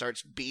stairs and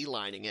starts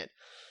beelining it.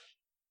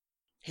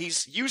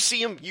 You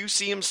see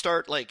him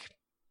start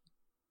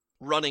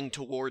running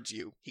towards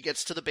you. He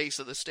gets to the base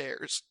of the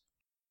stairs.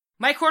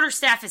 My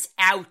quarterstaff is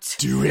out.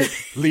 Do it,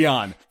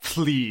 Leon,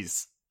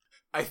 please.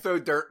 I throw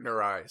dirt in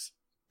her eyes.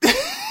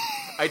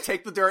 I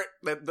take the dirt,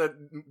 the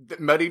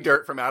muddy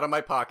dirt from out of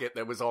my pocket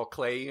that was all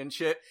clay and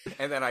shit,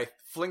 and then I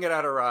fling it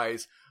at her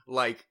eyes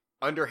like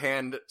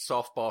underhand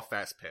softball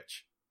fast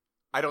pitch.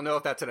 I don't know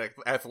if that's an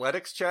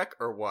athletics check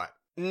or what.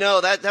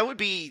 No, that would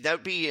be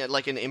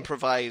an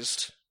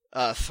improvised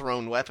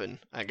thrown weapon,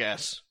 I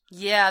guess.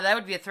 Yeah, that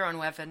would be a thrown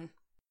weapon.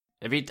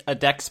 It'd be a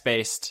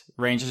dex-based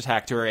ranged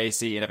attack to her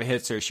AC, and if it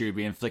hits her, she would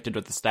be inflicted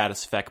with the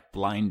status effect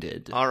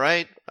Blinded. All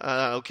right.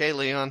 Okay,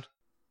 Leon.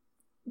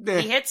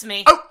 He hits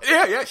me. Oh,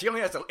 yeah, she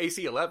only has an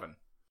AC 11.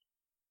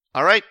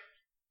 All right.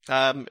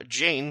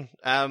 Jayne,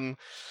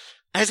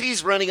 as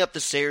he's running up the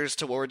stairs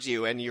towards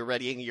you and you're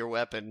readying your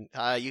weapon,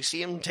 you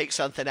see him take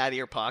something out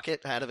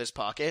of his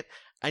pocket,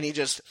 and he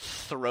just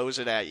throws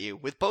it at you.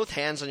 With both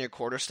hands on your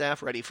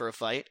quarterstaff ready for a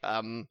fight,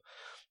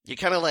 you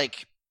kind of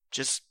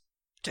just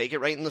take it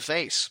right in the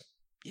face.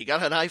 You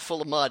got an eye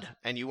full of mud,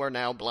 and you are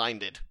now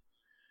blinded.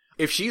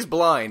 If she's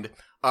blind,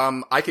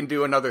 I can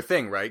do another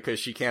thing, right?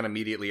 Because she can't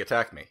immediately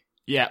attack me.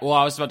 Yeah, well,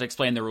 I was about to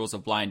explain the rules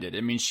of Blinded.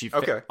 It means she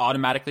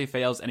automatically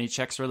fails any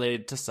checks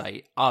related to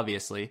sight,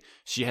 obviously.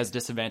 She has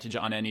disadvantage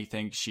on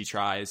anything she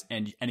tries,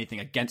 and anything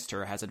against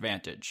her has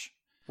advantage.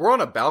 We're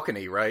on a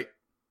balcony, right?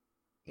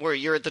 Where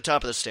you're at the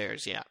top of the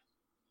stairs, yeah.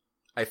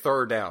 I throw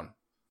her down.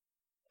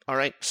 All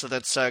right, so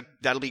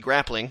that'll be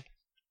grappling.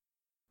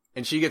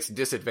 And she gets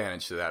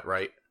disadvantage to that,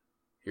 right?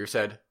 You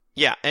said?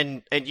 Yeah,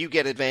 and you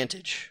get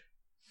advantage.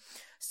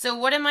 So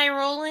what am I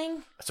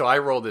rolling? So I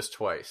roll this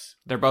twice.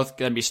 They're both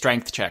going to be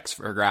strength checks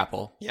for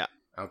grapple. Yeah.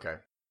 Okay.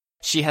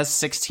 She has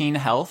 16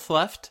 health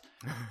left.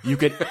 You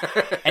could,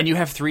 and you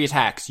have 3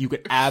 attacks. You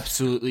could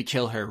absolutely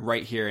kill her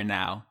right here and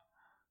now.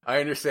 I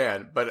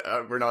understand, but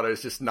Rinaldo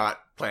is just not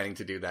planning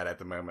to do that at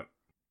the moment.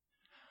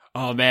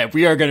 Oh man,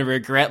 we are going to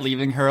regret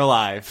leaving her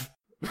alive.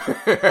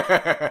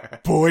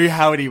 Boy,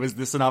 howdy, was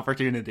this an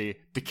opportunity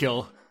to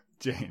kill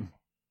Jayne.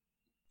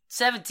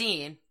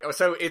 17. Oh,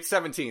 so it's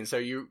 17. So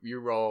you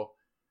roll.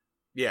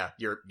 Yeah,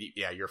 you're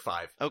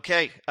 5.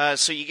 Okay,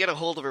 so you get a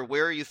hold of her.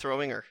 Where are you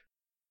throwing her?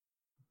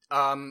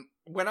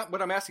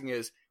 What I'm asking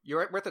is,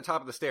 we're at the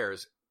top of the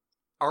stairs.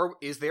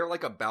 Is there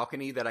a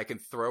balcony that I can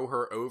throw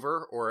her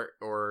over,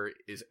 or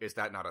is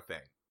that not a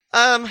thing?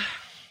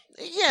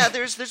 Yeah,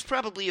 there's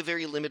probably a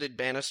very limited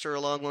banister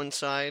along one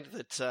side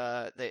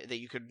that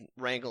you could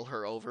wrangle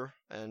her over.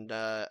 And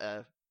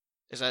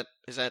is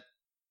that?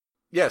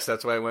 Yes,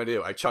 that's what I want to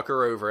do. I chuck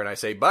her over and I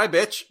say, "Bye,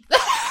 bitch."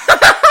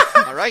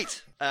 All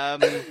right.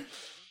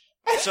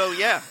 So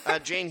yeah,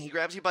 Jayne, he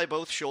grabs you by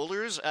both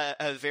shoulders,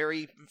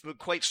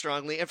 quite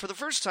strongly, and for the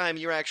first time,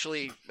 you're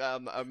actually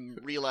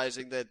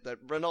realizing that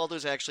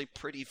Rinaldo's actually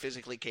pretty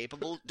physically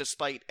capable,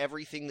 despite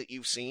everything that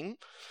you've seen.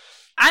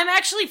 I'm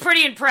actually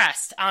pretty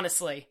impressed,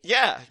 honestly.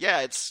 Yeah,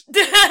 it's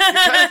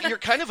you're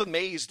kind of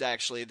amazed.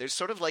 Actually, there's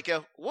sort of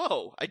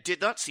whoa, I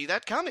did not see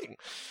that coming.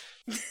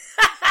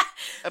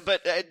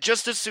 But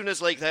just as soon as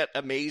that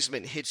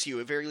amazement hits you,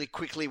 it very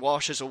quickly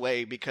washes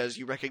away because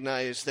you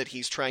recognize that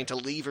he's trying to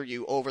lever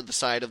you over the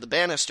side of the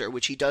banister,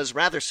 which he does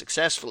rather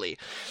successfully.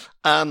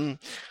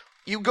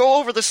 You go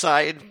over the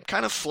side,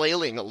 kind of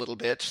flailing a little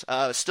bit,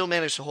 still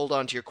manage to hold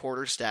on to your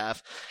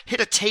quarterstaff, hit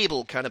a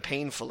table kind of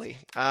painfully,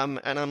 and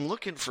I'm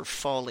looking for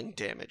falling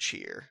damage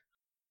here.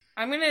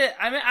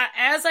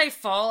 As I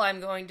fall, I'm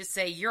going to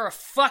say, you're a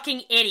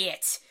fucking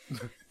idiot.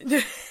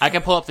 I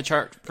can pull up the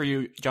chart for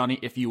you, Johnny,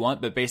 if you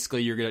want, but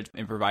basically you're good at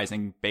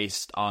improvising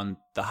based on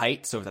the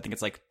height, so I think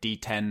it's like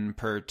D10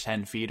 per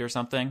 10 feet or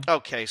something.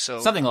 Okay, so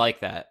something like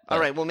that. All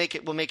right, we'll make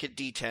it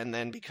D10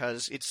 then,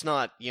 because it's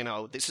not,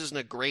 this isn't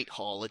a great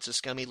hall. It's a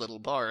scummy little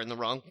bar in the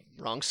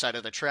wrong side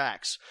of the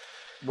tracks.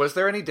 Was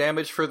there any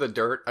damage for the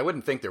dirt? I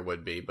wouldn't think there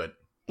would be, but...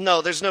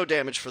 No, there's no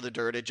damage for the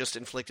dirt. It just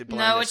inflicted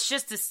blindness. No, it's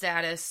just a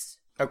status.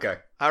 Okay.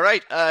 All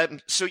right.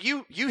 So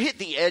you hit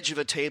the edge of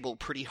a table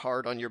pretty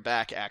hard on your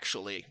back.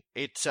 Actually,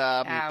 it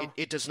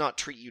does not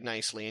treat you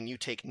nicely, and you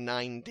take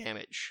 9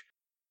 damage.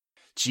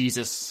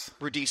 Jesus.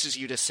 Reduces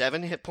you to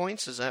 7 hit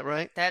points. Is that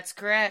right? That's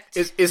correct.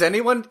 Is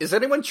anyone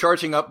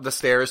charging up the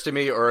stairs to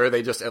me, or are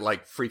they just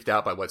like freaked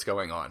out by what's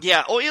going on?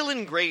 Yeah, Oil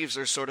and Graves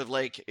are sort of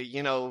like,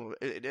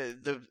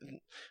 the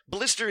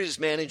Blister is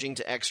managing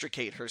to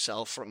extricate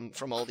herself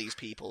from all these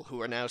people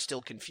who are now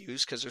still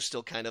confused because they're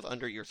still kind of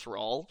under your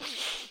thrall.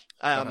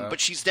 But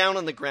she's down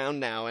on the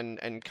ground now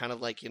and kind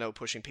of like,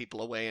 pushing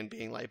people away and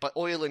being like, but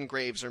Oil and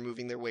Graves are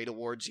moving their way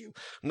towards you.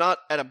 Not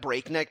at a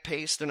breakneck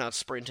pace. They're not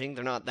sprinting.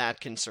 They're not that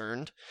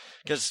concerned.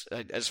 Because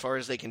as far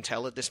as they can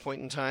tell at this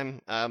point in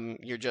time,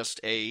 you're just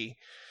an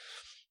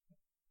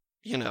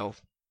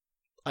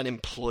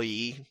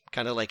employee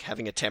kind of like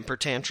having a temper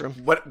tantrum.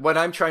 What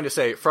I'm trying to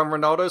say, from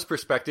Rinaldo's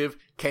perspective,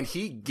 can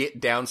he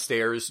get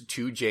downstairs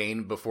to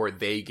Jayne before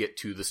they get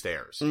to the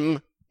stairs?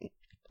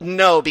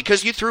 No,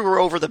 because you threw her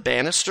over the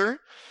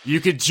banister.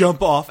 You could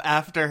jump off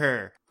after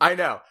her. I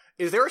know.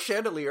 Is there a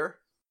chandelier?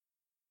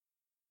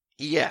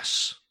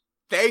 Yes.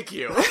 Thank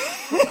you.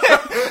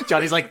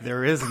 Johnny's like,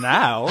 there is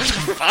now.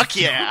 Fuck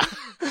yeah.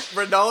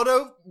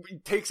 Rinaldo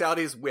takes out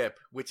his whip,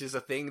 which is a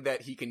thing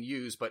that he can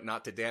use, but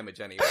not to damage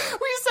anyone.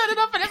 We set it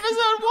up in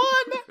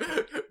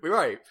episode 1.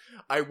 Right.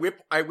 I whip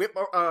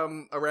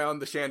around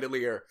the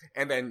chandelier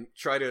and then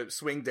try to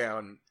swing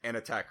down and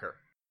attack her.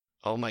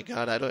 Oh my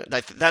god,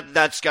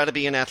 that's gotta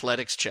be an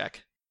athletics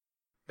check.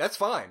 That's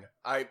fine.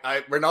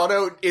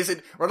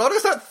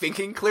 Rinaldo's not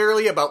thinking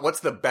clearly about what's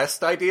the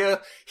best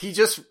idea. He's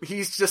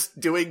just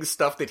doing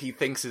stuff that he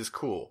thinks is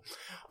cool.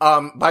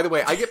 By the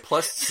way, I get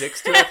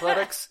 +6 to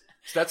athletics,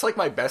 so that's like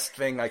my best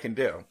thing I can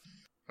do.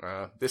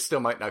 This still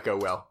might not go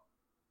well.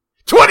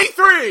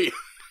 23!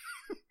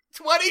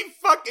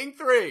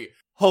 20-fucking-3!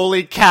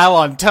 Holy cow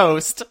on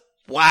toast.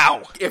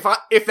 Wow.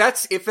 If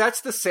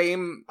that's the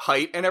same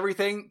height and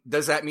everything,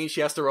 does that mean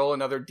she has to roll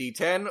another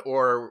D10,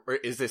 or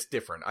is this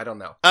different? I don't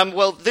know.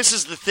 Well, this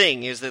is the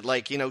thing, is that,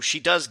 like,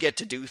 she does get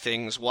to do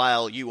things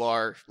while you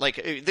are, like,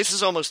 this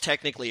is almost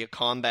technically a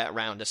combat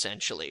round,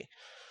 essentially.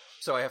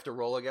 So I have to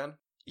roll again?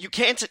 You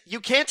can't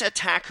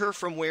attack her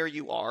from where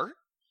you are.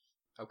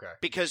 Okay.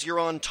 Because you're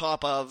on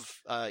top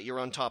of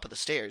the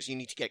stairs. You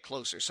need to get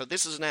closer. So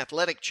this is an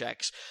athletic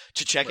check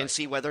to check and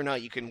see whether or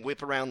not you can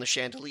whip around the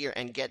chandelier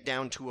and get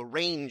down to a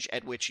range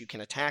at which you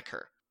can attack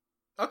her.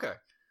 Okay.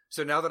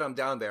 So now that I'm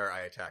down there, I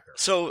attack her.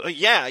 So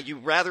you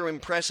rather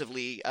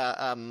impressively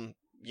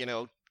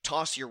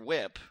toss your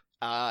whip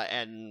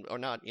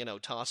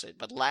toss it,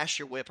 but lash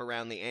your whip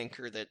around the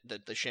anchor that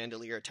the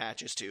chandelier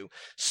attaches to,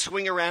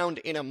 swing around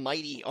in a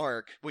mighty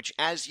arc, which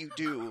as you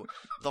do,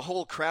 the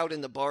whole crowd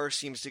in the bar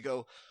seems to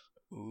go,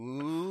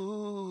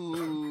 ooh,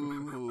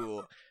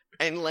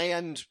 and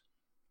land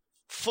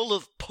full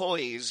of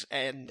poise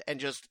and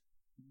just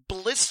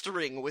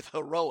blistering with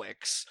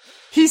heroics.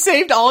 He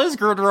saved all his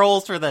good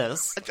rolls for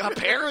this.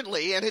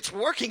 Apparently, and it's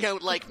working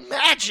out like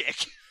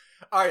magic.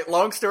 All right,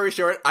 long story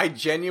short, I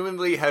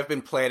genuinely have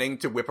been planning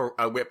to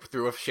whip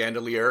through a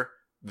chandelier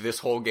this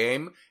whole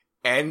game,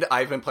 and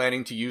I've been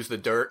planning to use the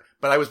dirt,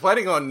 but I was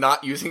planning on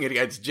not using it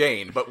against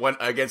Jayne, but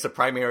against a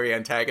primary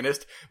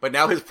antagonist, but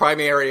now his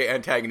primary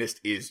antagonist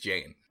is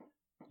Jayne.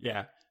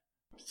 Yeah.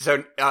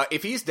 So,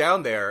 if he's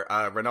down there,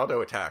 Rinaldo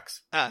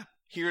attacks.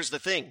 Here's the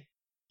thing.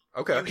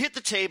 Okay. You hit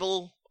the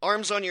table,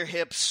 arms on your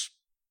hips,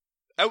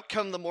 out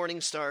come the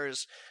morning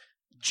stars.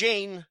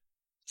 Jayne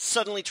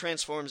suddenly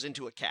transforms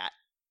into a cat.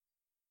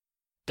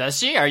 Does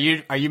she? Are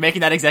you making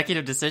that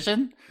executive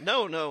decision?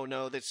 No.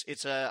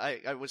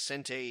 I was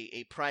sent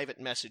a private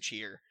message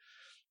here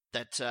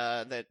that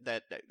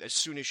as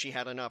soon as she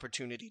had an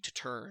opportunity to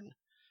turn.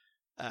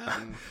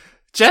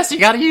 Jess, you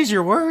gotta use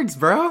your words,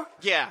 bro.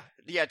 Yeah.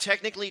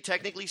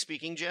 Technically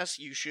speaking, Jess,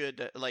 you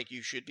should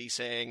be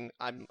saying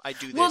I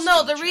do this. Well,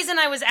 no, the reason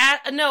I was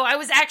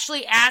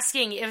actually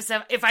asking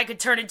if I could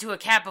turn into a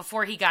cat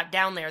before he got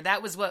down there.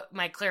 That was what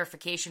my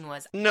clarification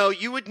was. No,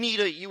 you would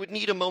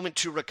need a moment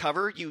to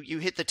recover. You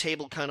hit the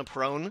table kind of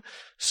prone.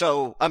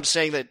 So I'm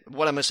saying that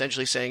what I'm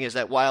essentially saying is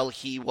that while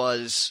he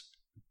was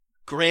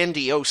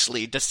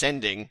grandiosely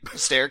descending the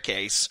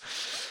staircase,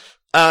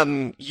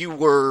 you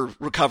were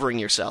recovering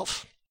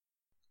yourself.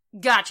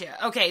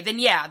 Gotcha. Okay,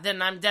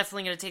 then I'm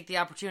definitely going to take the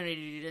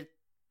opportunity to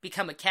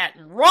become a cat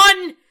and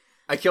run!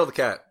 I kill the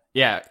cat.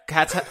 Yeah,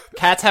 cats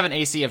have an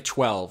AC of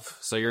 12,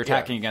 so you're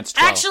attacking against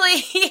 12.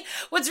 Actually,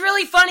 what's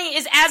really funny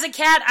is as a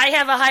cat, I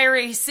have a higher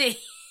AC.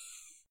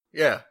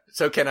 Yeah,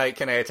 so can I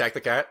attack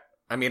the cat?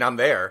 I mean, I'm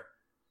there.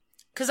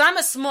 Because I'm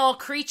a small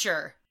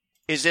creature.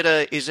 Is it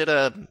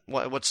a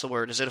what's the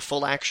word? Is it a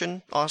full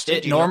action, Austin?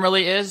 It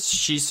normally is.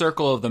 She's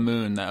Circle of the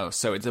Moon, though,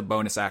 so it's a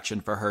bonus action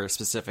for her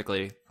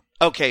specifically.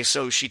 Okay,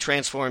 so she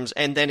transforms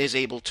and then is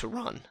able to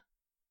run.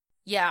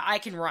 Yeah, I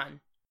can run.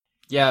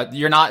 Yeah,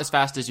 you're not as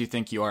fast as you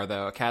think you are,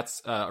 though. A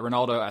cat's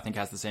Rinaldo, I think,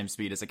 has the same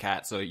speed as a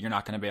cat, so you're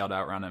not going to be able to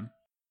outrun him.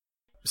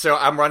 So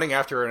I'm running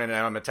after her and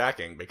I'm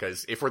attacking,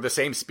 because if we're the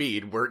same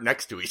speed, we're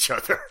next to each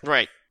other.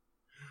 Right.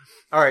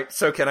 Alright,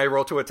 so can I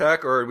roll to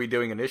attack, or are we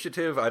doing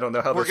initiative? I don't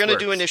know how We're this going to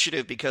works. do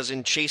initiative, because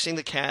in chasing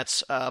the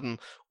cats,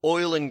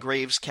 Oil and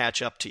Graves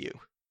catch up to you.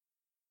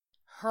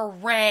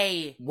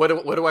 Hooray! What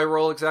do I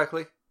roll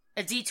exactly?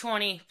 A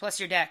d20 plus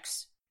your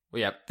dex.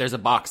 Well, yeah, there's a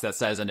box that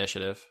says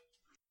initiative.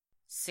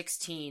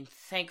 16.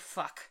 Thank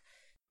fuck.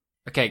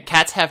 Okay,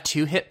 cats have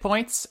 2 hit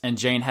points, and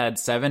Jayne had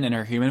 7 in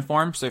her human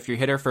form, so if you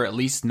hit her for at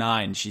least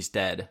 9, she's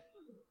dead.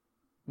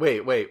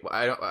 Wait,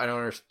 I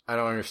don't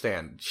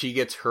understand. She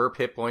gets her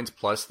hit points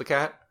plus the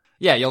cat?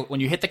 Yeah, when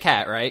you hit the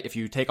cat, right, if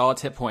you take all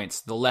its hit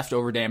points, the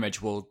leftover damage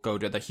will go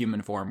to the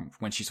human form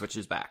when she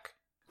switches back.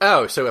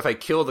 Oh, so if I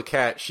kill the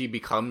cat, she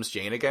becomes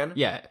Jayne again?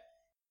 Yeah.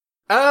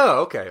 Oh,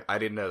 okay. I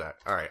didn't know that.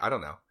 Alright, I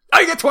don't know.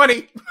 I get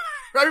 20!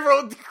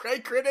 I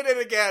critted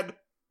it again!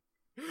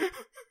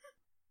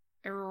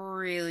 I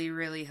really,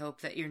 really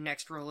hope that your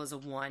next roll is a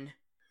 1.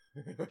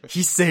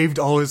 He saved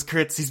all his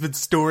crits. He's been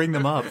storing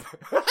them up.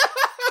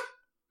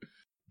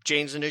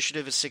 Jayne's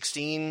initiative is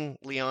 16.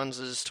 Leon's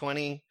is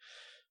 20.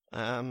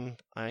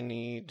 I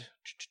need...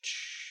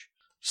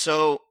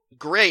 So,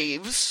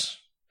 Graves,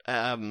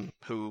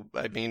 who,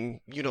 I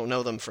mean, you don't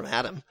know them from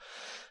Adam,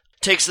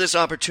 takes this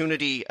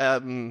opportunity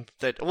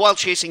that while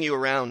chasing you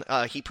around,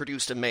 he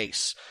produced a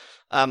mace.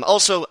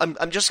 Also,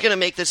 I'm just going to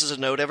make this as a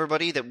note,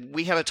 everybody, that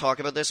we had a talk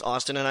about this.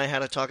 Austin and I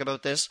had a talk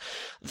about this.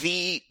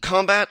 The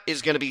combat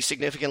is going to be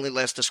significantly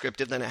less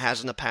descriptive than it has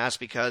in the past,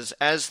 because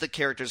as the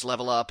characters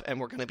level up and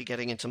we're going to be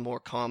getting into more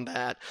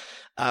combat,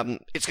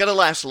 it's going to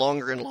last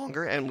longer and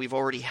longer, and we've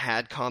already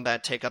had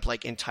combat take up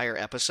like entire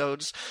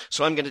episodes.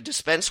 So I'm going to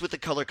dispense with the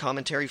color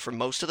commentary for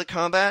most of the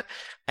combat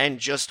and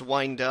just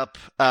wind up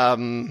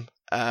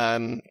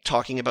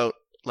talking about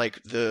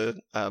like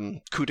the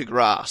coup de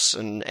grace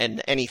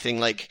and anything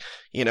like,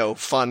 you know,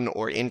 fun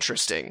or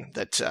interesting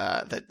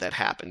that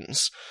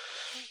happens.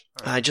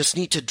 I just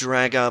need to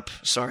drag up.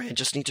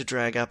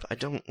 I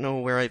don't know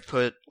where I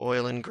put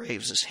Oil and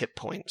Graves' hit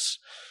points.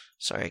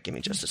 Sorry, give me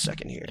just a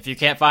second here. If you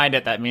can't find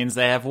it, that means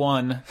they have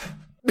 1.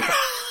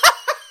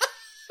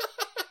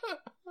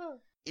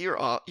 You're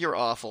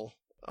awful,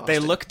 Austin. They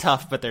look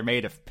tough, but they're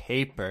made of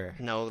paper.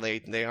 No,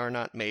 they are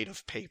not made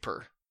of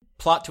paper.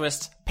 Plot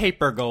twist,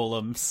 paper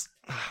golems.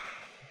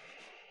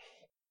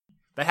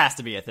 That has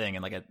to be a thing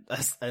in like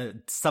a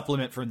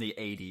supplement from the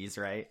 80s,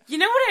 right? You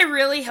know what I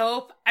really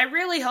hope? I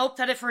really hope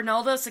that if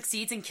Rinaldo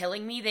succeeds in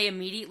killing me, they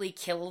immediately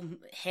kill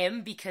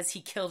him because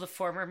he killed a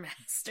former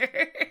master.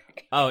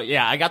 Oh,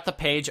 yeah, I got the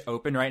page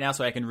open right now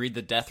so I can read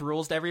the death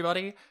rules to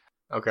everybody.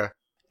 Okay.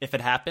 If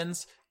it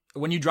happens,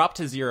 when you drop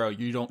to 0,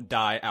 you don't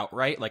die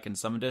outright, like in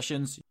some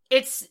editions.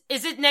 Is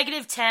it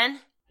 -10?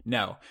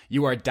 No,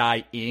 you are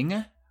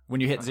dying. When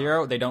you hit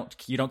 0,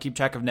 you don't keep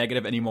track of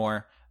negative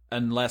anymore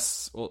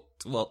unless,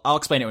 well, I'll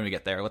explain it when we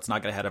get there. Let's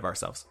not get ahead of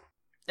ourselves.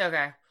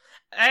 Okay.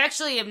 I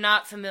actually am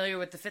not familiar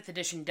with the 5th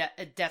edition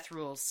death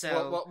rules,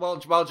 so...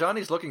 Well, while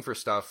Johnny's looking for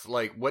stuff,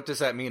 like, what does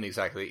that mean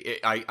exactly?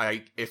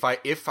 If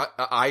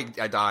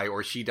I die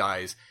or she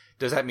dies,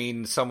 does that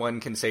mean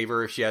someone can save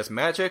her if she has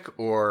magic,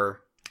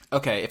 or...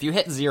 Okay, if you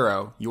hit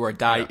 0, you are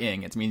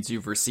dying. It means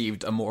you've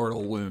received a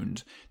mortal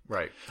wound.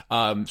 Right.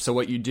 So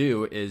what you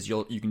do is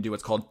you can do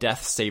what's called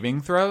death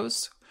saving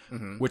throws,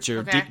 which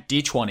are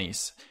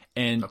D20s.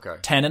 And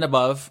 10 and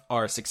above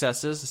are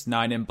successes,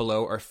 9 and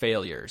below are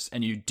failures.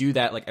 And you do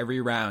that like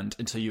every round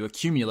until you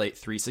accumulate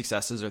 3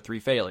 successes or 3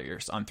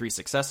 failures. On 3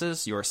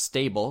 successes, you are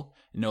stable,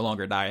 no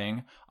longer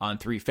dying. On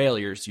 3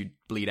 failures, you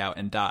bleed out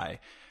and die.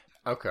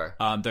 Okay.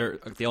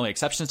 The only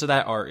exceptions to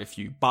that are if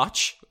you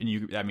botch,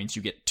 and that means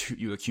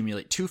you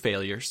accumulate 2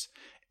 failures.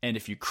 And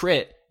if you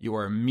crit, you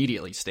are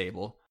immediately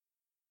stable.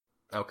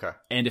 Okay.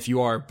 And if you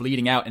are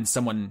bleeding out and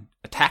someone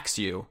attacks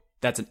you,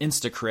 that's an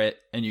insta-crit,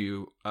 and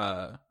you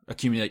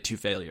accumulate 2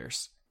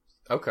 failures.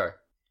 Okay.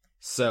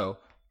 So,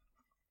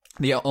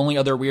 the only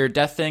other weird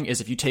death thing is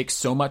if you take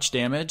so much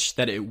damage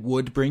that it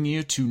would bring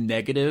you to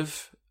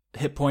negative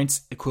hit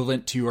points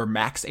equivalent to your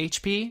max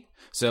HP.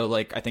 So,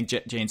 like, I think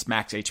Jayne's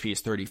max HP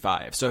is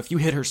 35. So if you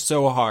hit her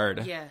so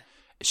hard,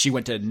 she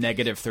went to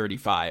negative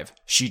 35,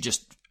 she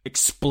just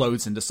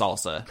explodes into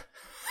salsa.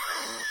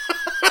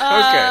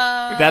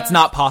 Okay. That's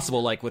not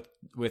possible, like, with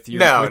your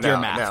math.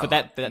 No,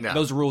 but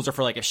those rules are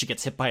for, like, if she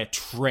gets hit by a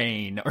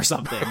train or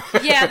something.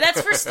 Yeah,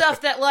 that's for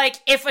stuff that, like,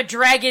 if a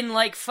dragon,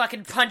 like,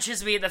 fucking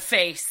punches me in the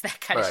face, that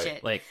kind of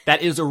shit. Like,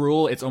 that is a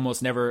rule. It's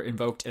almost never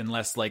invoked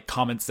unless, like,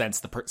 common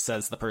sense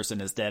says the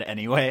person is dead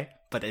anyway.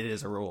 But it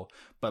is a rule.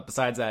 But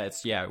besides that,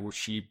 it's,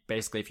 she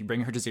basically, if you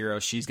bring her to 0,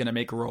 she's gonna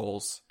make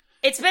rolls.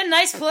 It's been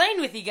nice playing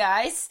with you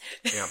guys.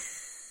 Yeah.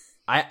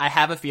 I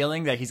have a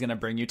feeling that he's going to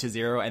bring you to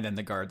 0, and then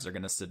the guards are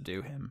going to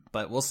subdue him.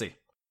 But we'll see.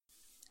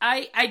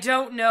 I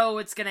don't know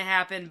what's gonna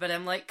happen, but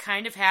I'm like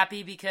kind of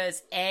happy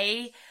because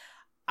A,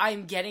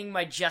 I'm getting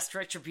my just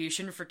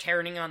retribution for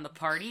turning on the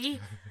party,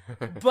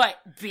 but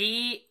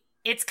B,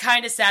 it's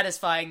kind of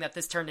satisfying that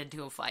this turned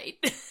into a fight.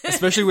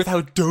 Especially with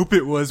how dope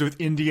it was with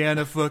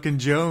Indiana fucking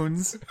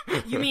Jones.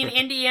 You mean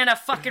Indiana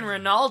fucking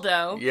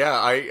Rinaldo? Yeah,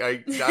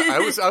 I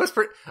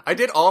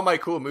did all my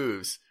cool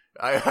moves.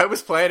 I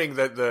was planning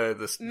the man, the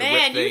whip you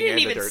didn't thing and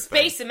even the dirt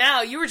space thing. him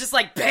out. You were just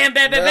like bam,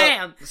 bam, bam,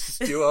 bam. Let's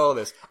just do all of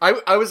this.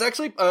 I was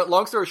actually,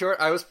 long story short,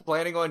 I was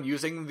planning on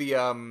using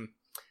the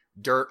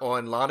dirt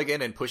on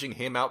Lonigan and pushing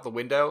him out the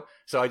window.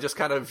 So I just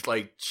kind of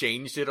like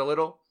changed it a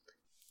little.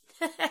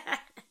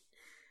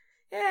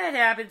 Yeah, it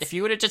happens. If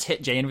you would have just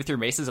hit Jayne with your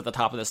maces at the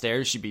top of the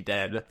stairs, she'd be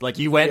dead. Like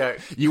you went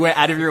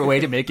out of your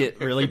way to make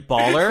it really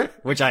baller,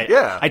 which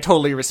I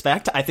totally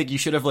respect. I think you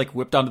should have like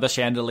whipped onto the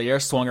chandelier,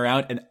 swung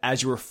around, and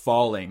as you were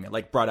falling,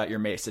 like brought out your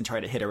mace and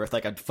tried to hit her with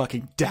like a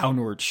fucking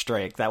downward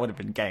strike. That would have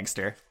been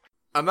gangster.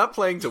 I'm not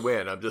playing to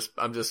win. I'm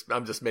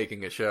just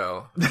making a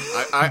show.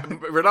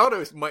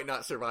 Ronaldo might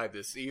not survive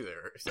this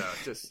either. So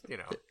just,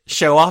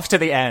 show off to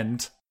the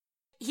end.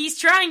 He's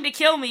trying to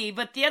kill me,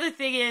 but the other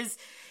thing is,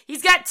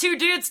 he's got 2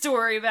 dudes to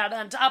worry about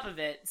on top of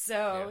it.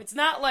 So it's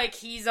not like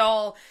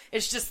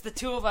it's just the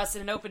 2 of us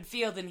in an open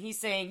field and he's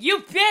saying,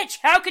 "You bitch,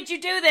 how could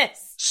you do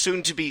this?"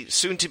 Soon to be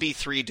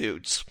 3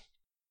 dudes.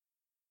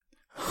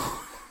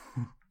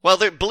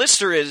 Well,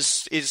 Blister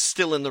is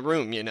still in the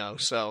room,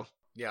 so.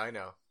 Yeah, I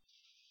know.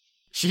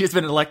 She has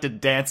been elected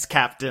dance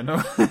captain.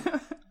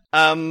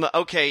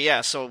 Okay,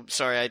 yeah, so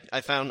sorry,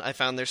 I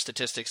found their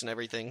statistics and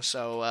everything.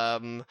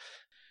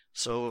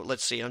 So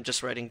let's see, I'm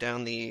just writing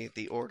down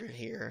the order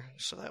here.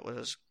 So that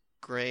was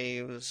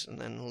Graves, and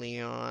then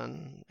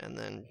Leon, and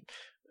then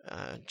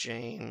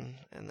Jayne,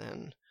 and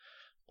then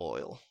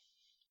Oil.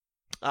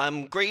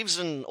 Graves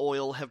and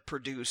Oil have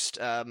produced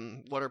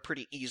what are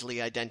pretty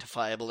easily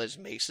identifiable as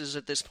maces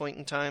at this point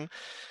in time,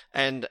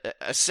 and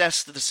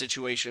assessed the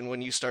situation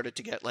when you started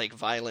to get like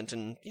violent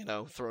and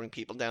throwing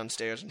people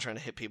downstairs and trying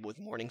to hit people with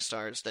morning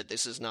stars, that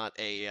this is not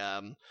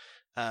a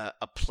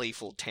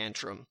playful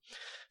tantrum.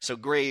 So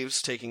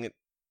Graves, taking it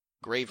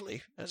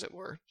gravely, as it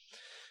were,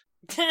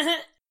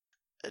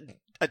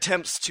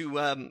 attempts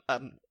to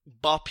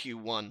bop you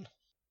one.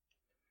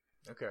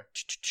 Okay.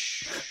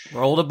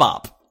 Roll to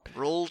bop.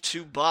 Roll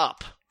to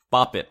bop.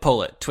 Bop it,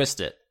 pull it, twist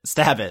it,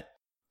 stab it.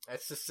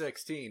 That's a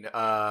 16.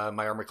 My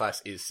armor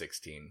class is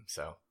 16,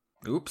 so.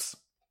 Oops.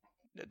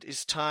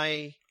 Is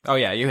Ty... Oh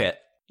yeah, you hit.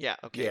 Yeah,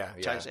 okay. Yeah,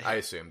 Ty's a hit. I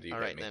assumed you All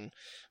hit right, me. then.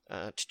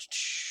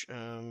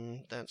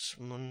 That's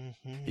one...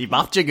 He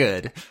bopped you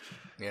good.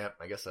 Yeah,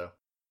 I guess so.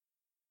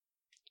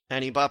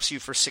 And he bops you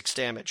for 6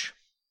 damage.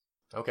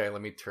 Okay,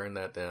 let me turn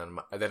that down.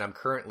 Then I'm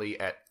currently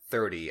at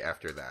 30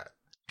 after that.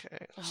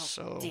 Okay,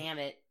 Oh, damn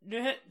it.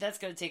 That's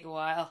gonna take a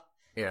while.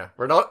 Yeah,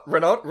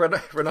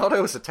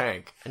 Ronaldo is a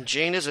tank. And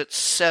Jayne is at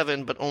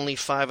 7, but only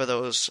 5 of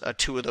those,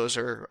 2 of those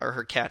are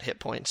her cat hit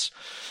points.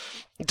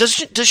 Does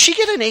she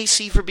get an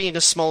AC for being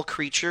a small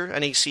creature?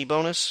 An AC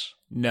bonus?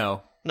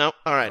 No. No?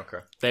 Alright. Okay.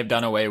 They've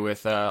done away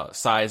with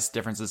size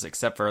differences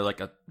except for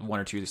like 1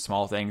 or 2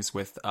 small things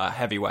with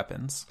heavy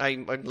weapons.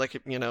 I'm like,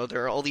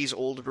 there are all these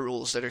old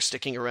rules that are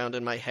sticking around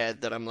in my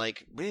head that I'm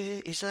like,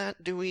 is that,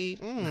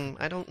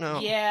 I don't know.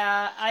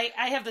 Yeah,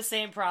 I have the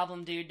same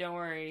problem, dude, don't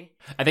worry.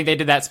 I think they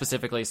did that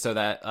specifically so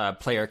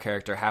that player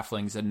character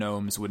halflings and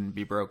gnomes wouldn't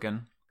be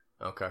broken.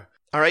 Okay.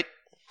 Alright.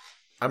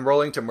 I'm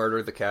rolling to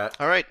murder the cat.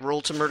 Alright,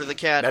 roll to murder the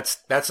cat.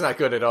 That's not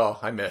good at all.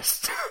 I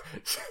missed.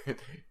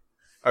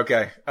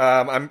 Okay.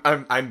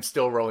 I'm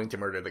still rolling to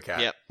murder the cat.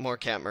 Yep, more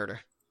cat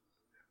murder.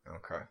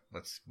 Okay.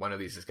 One of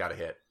these has got to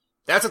hit.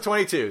 That's a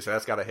 22, so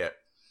that's got to hit.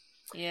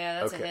 Yeah,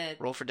 that's a hit.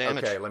 Roll for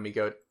damage. Okay, let me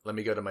go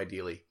to my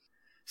dealie.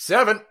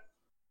 7.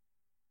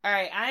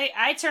 Alright,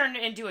 I turned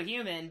into a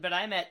human, but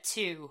I'm at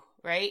 2,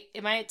 right?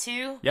 Am I at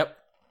 2? Yep.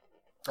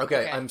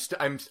 Okay.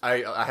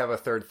 I have a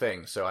third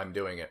thing, so I'm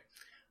doing it.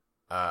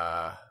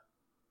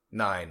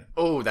 9.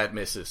 Oh, that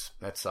misses.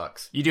 That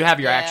sucks. You do have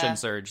your action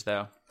surge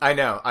though. I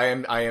know. I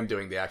am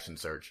doing the action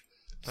surge.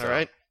 So all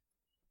right.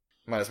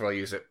 Might as well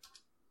use it.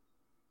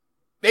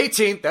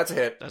 18. That's a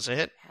hit. That's a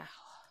hit.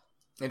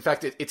 In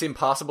fact, it's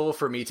impossible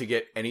for me to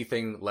get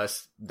anything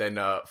less than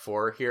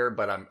 4 here,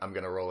 but I'm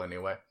gonna roll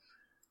anyway.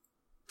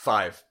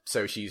 5.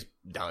 So she's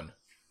done.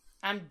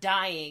 I'm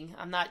dying.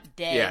 I'm not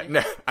dead. Yeah,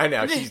 no, I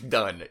know. She's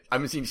done.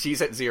 I'm saying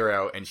she's at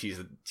 0 and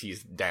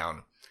she's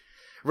down.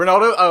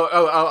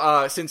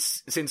 Ronaldo,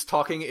 since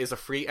talking is a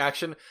free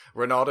action,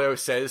 Ronaldo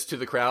says to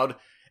the crowd,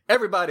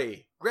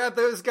 "Everybody, grab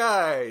those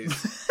guys."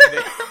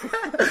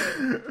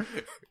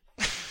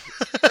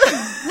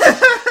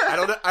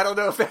 I don't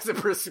know if that's a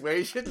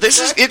persuasion.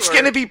 It's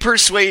going to be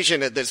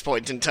persuasion at this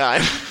point in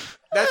time.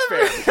 That's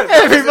fair.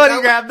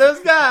 Everybody grab those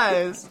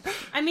guys.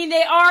 I mean,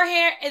 they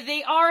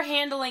are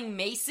handling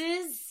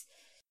maces.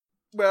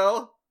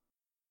 Well,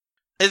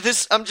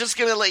 I'm just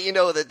going to let you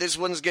know that this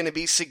one's going to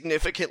be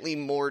significantly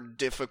more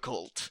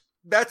difficult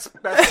That's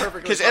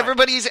perfectly because fine.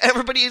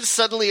 everybody is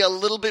suddenly a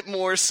little bit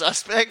more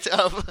suspect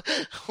of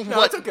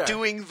what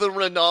doing the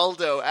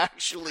Rinaldo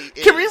actually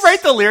is. Can we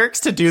write the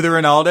lyrics to Do the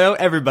Rinaldo?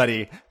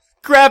 Everybody,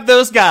 grab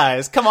those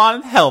guys. Come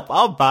on, help.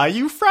 I'll buy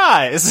you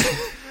fries.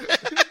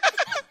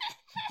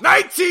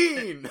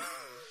 19!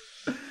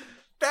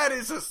 That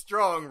is a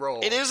strong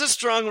roll. It is a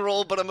strong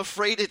roll, but I'm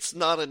afraid it's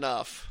not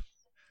enough.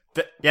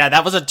 Yeah,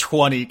 that was a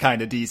 20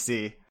 kind of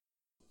DC.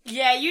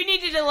 Yeah, you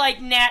needed to,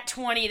 like, nat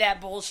 20 that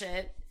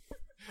bullshit.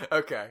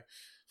 Okay,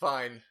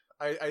 fine.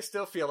 I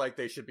still feel like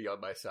they should be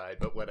on my side,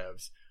 but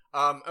whatevs.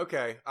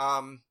 Okay,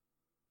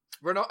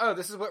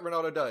 this is what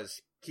Rinaldo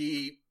does.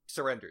 He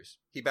surrenders.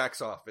 He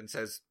backs off and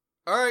says,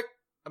 alright,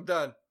 I'm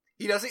done.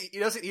 He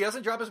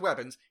doesn't drop his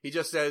weapons. He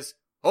just says,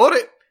 hold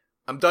it!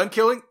 I'm done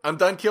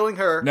killing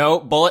her. No,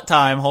 bullet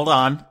time, hold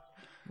on.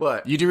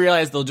 What? You do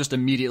realize they'll just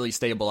immediately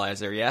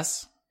stabilize her,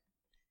 yes?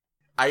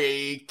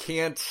 I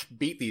can't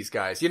beat these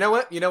guys. You know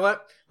what?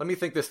 Let me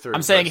think this through.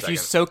 I'm saying if you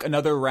soak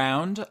another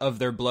round of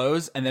their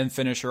blows and then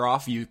finish her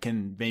off, you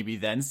can maybe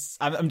then...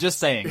 I'm just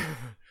saying.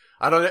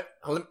 I don't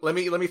know. Let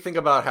me think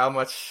about how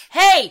much...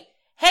 Hey,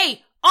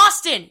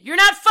 Austin, you're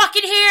not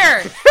fucking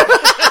here!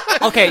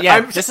 Okay,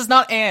 yeah, this is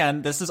not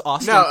Anne, this is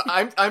Austin. No,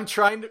 I'm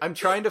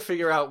trying to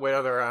figure out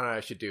whether or not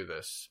I should do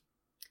this.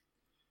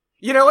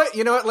 You know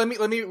what?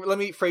 Let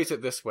me phrase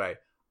it this way.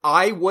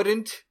 I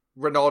wouldn't.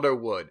 Rinaldo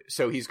would,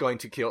 so he's going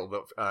to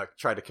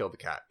try to kill the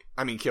cat.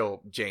 I mean,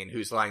 kill Jayne,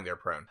 who's lying there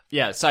prone.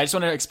 Yeah, so I just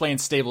want to explain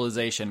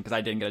stabilization, because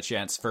I didn't get a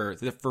chance for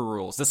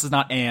rules. This is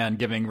not Anne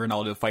giving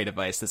Rinaldo fight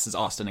advice, this is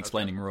Austin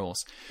explaining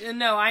rules.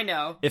 No, I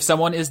know. If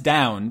someone is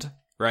downed,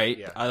 right,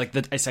 yeah. I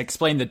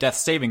explained the death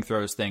saving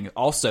throws thing.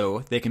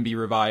 Also, they can be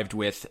revived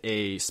with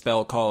a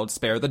spell called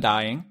Spare the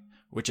Dying,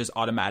 which is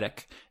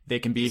automatic.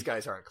 These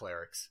guys aren't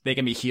clerics. They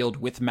can be healed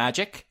with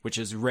magic, which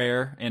is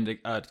rare and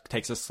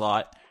takes a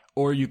slot.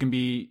 Or you can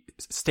be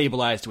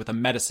stabilized with a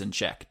medicine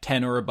check.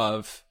 10 or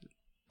above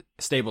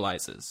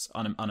stabilizes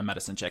on a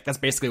medicine check. That's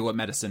basically what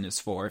medicine is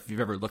for, if you've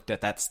ever looked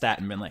at that stat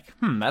and been like,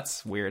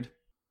 that's weird.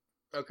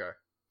 Okay.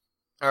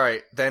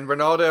 Alright, then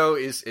Rinaldo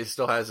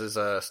still has his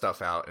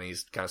stuff out, and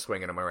he's kind of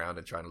swinging them around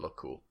and trying to look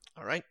cool.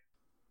 Alright.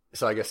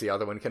 So I guess the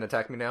other one can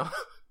attack me now?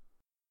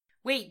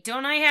 Wait,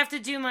 don't I have to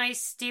do my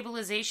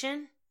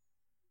stabilization?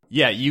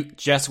 Yeah,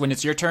 Jess, when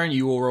it's your turn,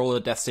 you will roll a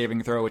death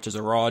saving throw, which is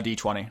a raw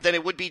d20. Then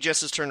it would be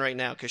Jess's turn right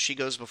now, because she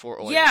goes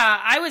before Oil. Yeah,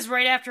 I was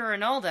right after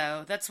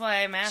Rinaldo. That's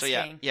why I'm asking.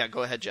 So yeah,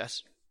 go ahead,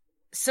 Jess.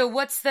 So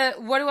what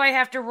do I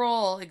have to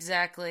roll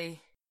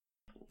exactly?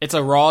 It's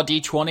a raw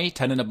d20,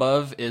 10 and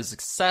above is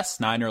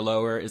success, 9 or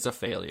lower is a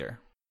failure.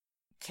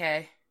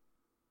 Okay.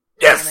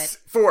 Yes!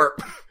 4!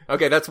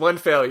 Okay, that's one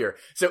failure.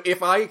 So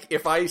if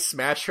I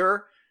smash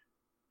her,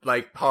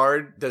 like,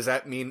 hard, does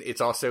that mean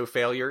it's also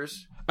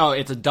failures? Oh,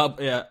 it's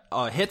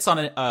a hits on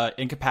an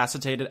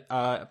incapacitated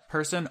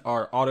person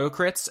are auto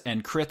crits,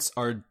 and crits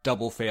are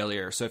double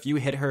failure. So if you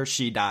hit her,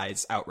 she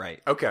dies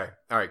outright. Okay.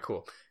 All right,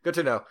 cool. Good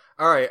to know.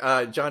 All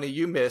right, Johnny,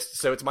 you missed,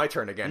 so it's my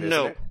turn again,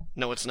 isn't it?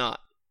 No, it's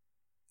not.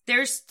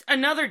 There's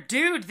another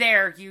dude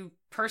there, you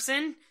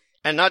person.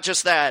 And not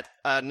just that,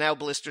 now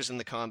Blister's in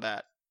the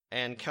combat,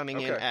 and coming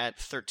in at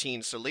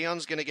 13. So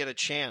Leon's going to get a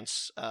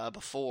chance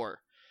before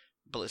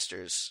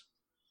Blister's.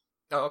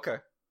 Oh, okay.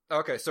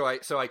 Okay, so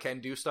I can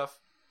do stuff?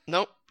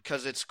 Nope,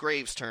 because it's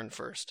Graves' turn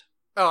first.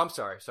 Oh, I'm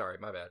sorry,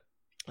 my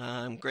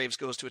bad. Graves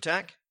goes to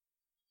attack.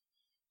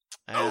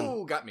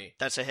 And got me.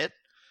 That's a hit.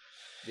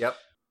 Yep.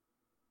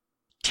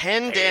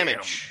 10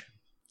 damage.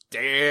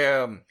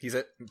 Damn.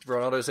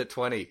 Ronaldo's at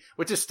 20,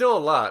 which is still a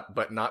lot,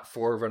 but not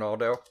for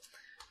Rinaldo.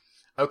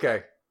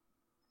 Okay.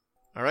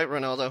 All right,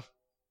 Rinaldo.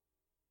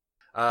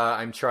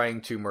 I'm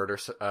trying to murder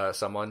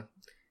someone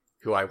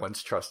who I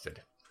once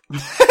trusted.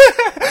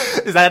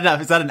 Is that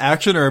an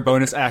action or a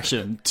bonus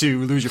action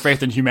to lose your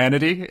faith in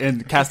humanity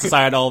and cast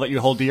aside all that you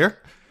hold dear?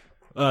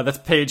 That's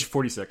page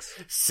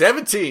 46.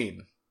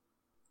 17!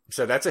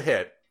 So that's a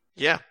hit.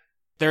 Yeah.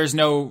 There's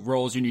no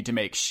rolls you need to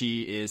make.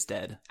 She is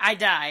dead. I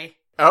die.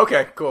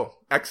 Okay, cool.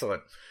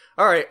 Excellent.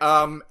 Alright,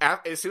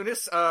 as soon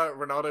as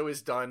Rinaldo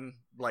is done,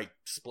 like,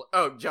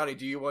 Johnny,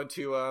 do you want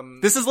to,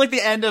 This is like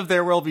the end of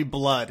There Will Be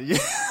Blood.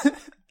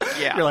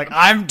 Yeah. You're like,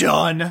 I'm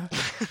done.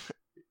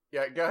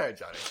 Yeah, go ahead,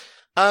 Johnny.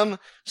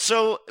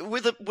 So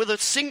with a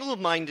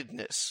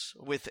single-mindedness,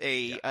 with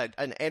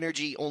an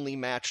energy only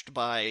matched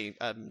by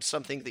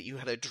something that you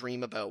had a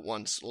dream about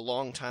once a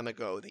long time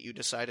ago that you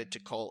decided to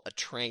call a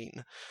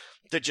train,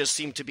 that just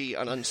seemed to be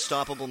an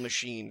unstoppable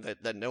machine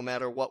that no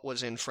matter what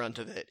was in front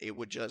of it, it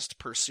would just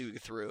pursue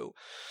through.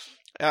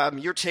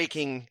 You're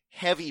taking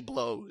heavy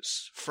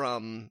blows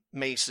from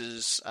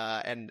maces,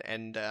 and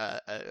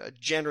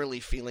generally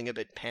feeling a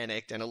bit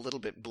panicked and a little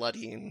bit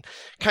bloody and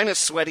kind of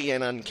sweaty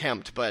and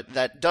unkempt, but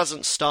that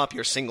doesn't stop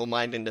your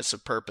single-mindedness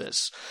of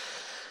purpose.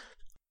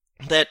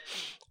 That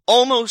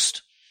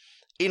almost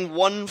in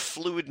one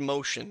fluid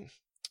motion,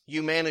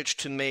 you manage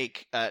to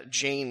make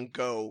Jayne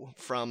go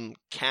from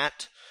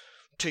cat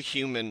to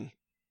human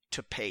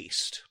to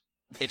paste.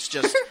 It's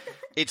just,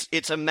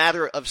 it's a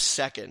matter of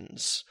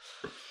seconds.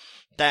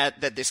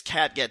 that this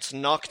cat gets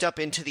knocked up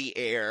into the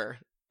air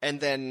and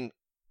then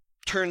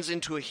turns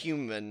into a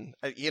human,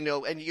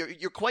 and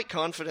you're quite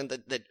confident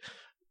that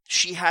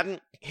she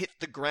hadn't hit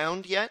the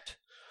ground yet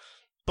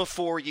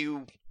before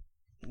you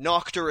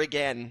knocked her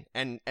again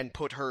and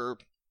put her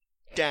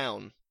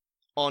down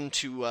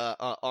onto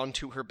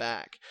her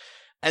back.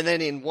 And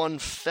then in one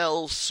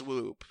fell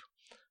swoop,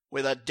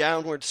 with a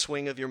downward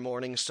swing of your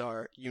Morning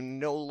Star, you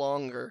no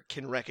longer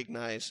can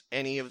recognize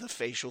any of the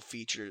facial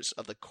features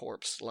of the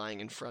corpse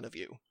lying in front of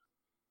you.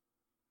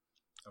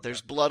 Okay.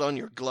 There's blood on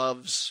your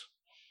gloves,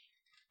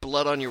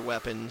 blood on your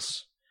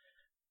weapons,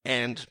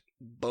 and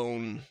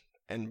bone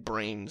and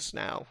brains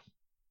now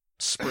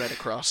spread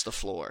across the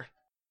floor.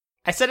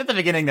 I said at the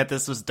beginning that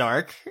this was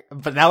dark,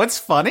 but now it's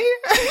funny?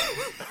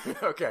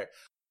 Okay.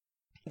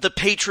 The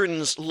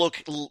patrons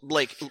look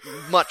like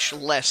much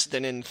less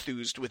than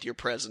enthused with your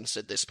presence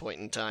at this point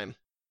in time.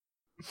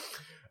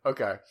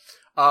 Okay.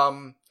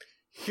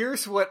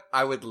 Here's what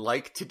I would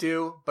like to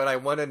do, but I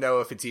want to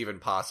know if it's even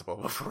possible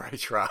before I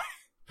try.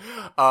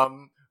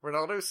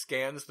 Rinaldo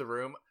scans the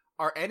room.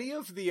 Are any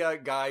of the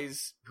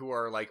guys who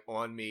are like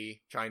on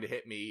me, trying to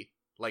hit me,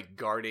 like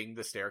guarding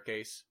the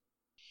staircase?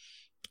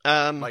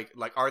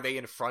 Like are they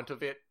in front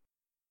of it?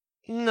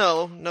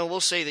 No, we'll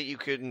say that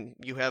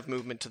you have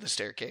movement to the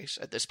staircase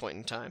at this point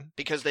in time,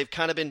 because they've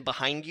kind of been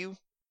behind you.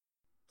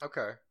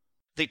 Okay.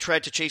 They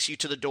tried to chase you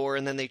to the door,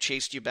 and then they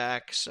chased you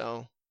back,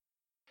 so...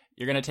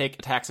 You're gonna take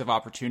attacks of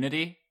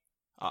opportunity,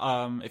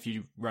 if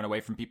you run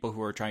away from people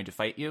who are trying to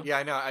fight you. Yeah,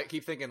 I know, I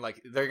keep thinking,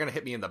 like, they're gonna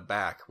hit me in the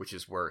back, which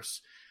is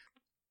worse.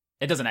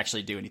 It doesn't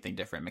actually do anything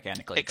different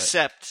mechanically.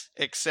 Except...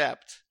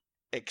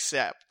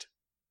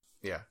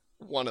 Yeah.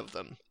 One of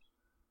them.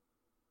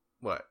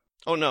 What?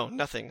 Oh, no,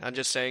 nothing. I'm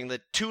just saying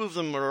that two of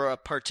them are a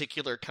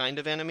particular kind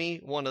of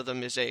enemy. One of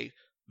them is a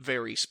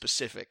very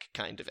specific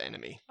kind of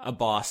enemy. A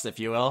boss, if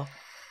you will.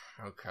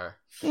 Okay.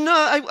 No,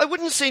 I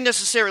wouldn't say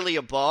necessarily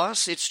a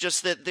boss. It's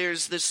just that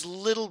there's this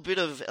little bit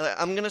of,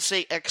 I'm going to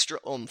say extra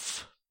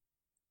oomph.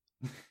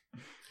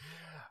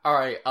 All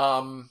right,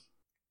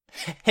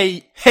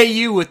 Hey,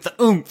 you with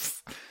the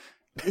oomph.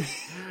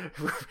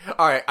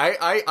 All right,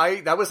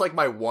 I that was like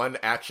my one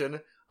action.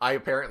 I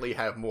apparently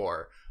have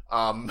more.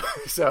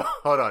 So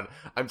hold on.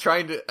 I'm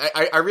trying to,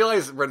 I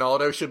realize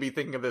Rinaldo should be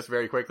thinking of this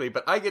very quickly,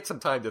 but I get some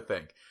time to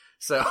think.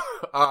 So,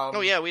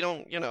 oh yeah, we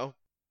don't, you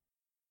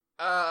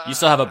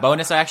still have a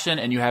bonus action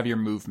and you have your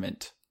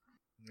movement.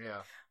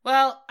 Yeah.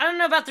 Well, I don't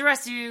know about the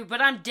rest of you,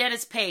 but I'm dead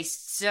as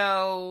paste,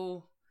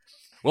 so...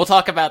 We'll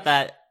talk about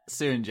that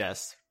soon,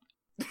 Jess.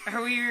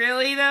 Are we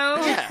really, though?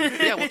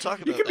 Yeah, we'll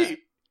talk about that.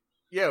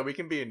 You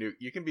can be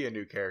a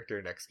new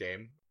character next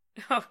game.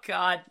 Oh,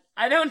 God.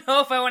 I don't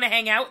know if I want to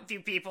hang out with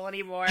you people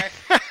anymore.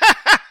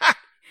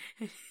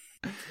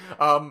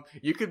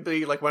 You could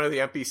be like one of the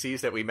NPCs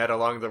that we met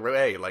along the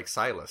way, like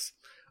Silas.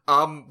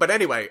 But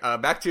anyway,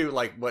 back to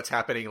like what's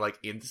happening like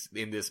in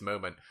this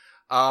moment.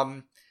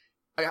 I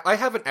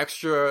have an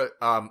extra,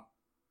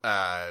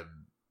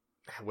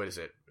 what is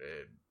it?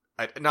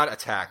 Not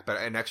attack,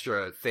 but an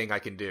extra thing I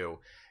can do,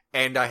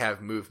 and I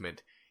have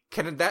movement.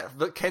 Can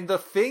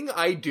the thing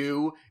I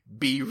do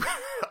be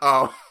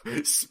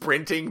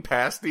sprinting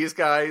past these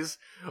guys?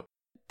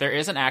 There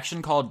is an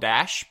action called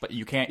dash, but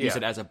you can't use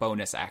it as a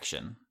bonus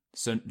action.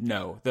 So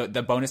no,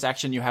 the bonus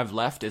action you have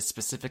left is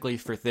specifically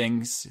for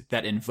things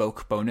that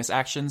invoke bonus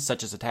actions,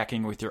 such as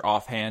attacking with your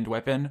offhand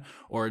weapon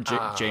or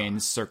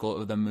Jayne's Circle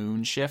of the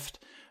Moon shift.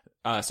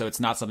 So it's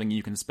not something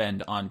you can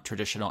spend on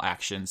traditional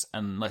actions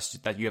unless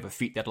that you have a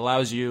feat that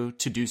allows you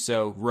to do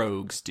so.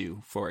 Rogues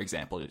do, for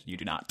example. You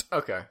do not.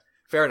 Okay.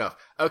 Fair enough.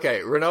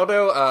 Okay,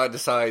 Rinaldo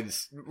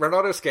scans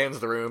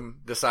the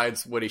room,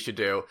 decides what he should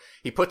do.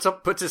 He puts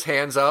his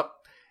hands up,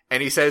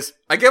 and he says,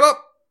 "I give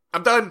up!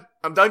 I'm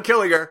done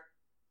killing her.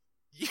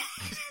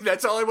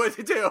 That's all I wanted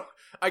to do.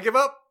 I give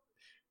up.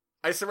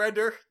 I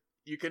surrender.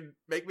 You can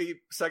make me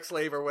sex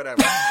slave or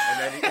whatever."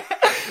 And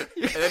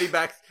then he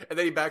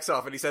backs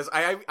off, and he says,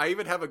 I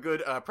even have a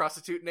good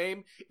prostitute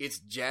name. It's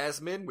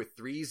Jasmine with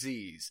 3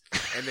 Z's.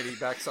 And then he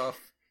backs off.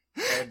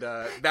 And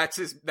that's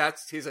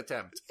his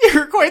attempt.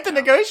 You're quite the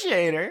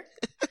negotiator.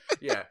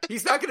 Yeah,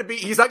 he's not gonna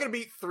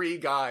beat 3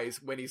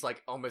 guys when he's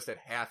like almost at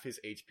half his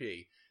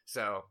HP.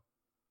 So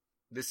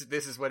this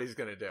is what he's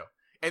gonna do.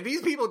 And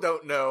these people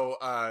don't know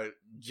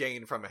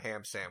Jayne from a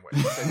ham sandwich.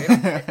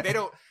 So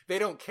they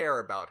don't care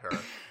about her.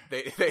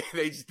 They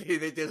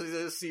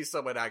just see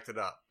someone acting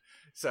up.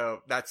 So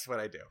that's what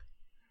I do.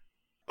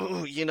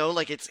 Oh,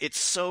 it's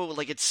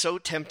so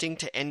tempting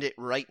to end it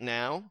right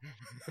now.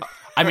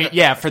 I mean,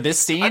 yeah, for this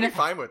scene, I'd be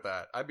fine with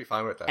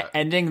that.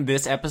 Ending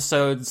this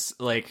episode's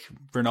like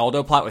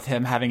Rinaldo plot with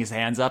him having his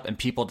hands up and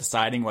people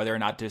deciding whether or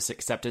not to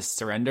accept his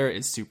surrender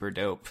is super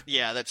dope.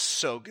 Yeah, that's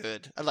so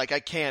good. Like, I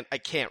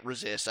can't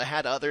resist. I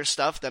had other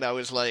stuff that I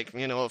was like,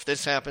 if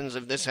this happens,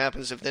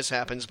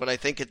 but I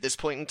think at this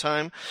point in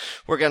time,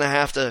 we're gonna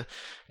have to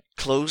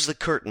close the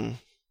curtain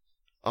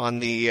on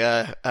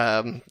the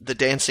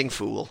dancing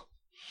fool.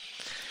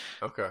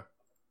 Okay.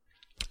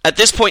 At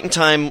this point in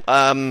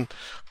time,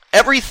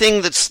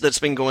 everything that's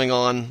been going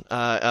on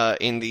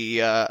in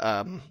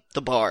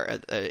the bar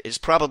is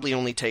probably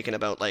only taken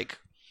about like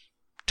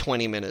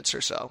 20 minutes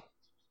or so.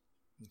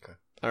 Okay.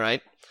 All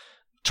right?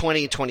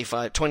 20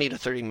 to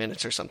 30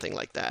 minutes or something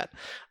like that.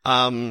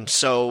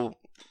 So,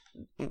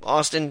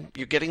 Austin,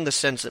 you're getting the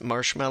sense that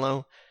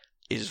Marshmallow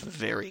is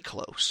very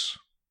close.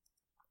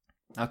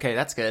 Okay,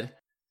 that's good.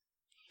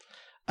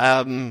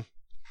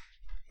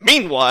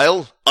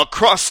 Meanwhile,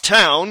 across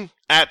town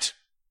at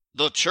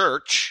the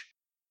church,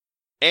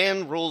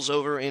 Anne rolls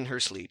over in her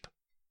sleep.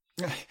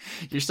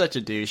 You're such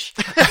a douche.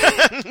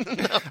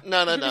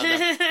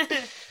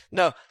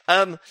 No.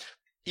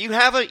 You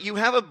have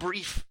a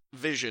brief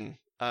vision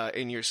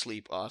in your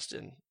sleep,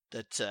 Austin,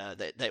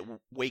 that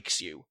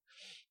wakes you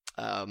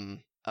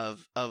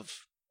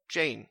of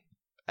Jayne,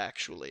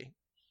 actually.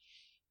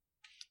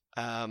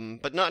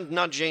 But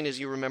not Jayne as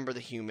you remember the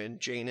human,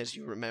 Jayne as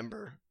you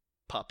remember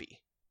Puppy.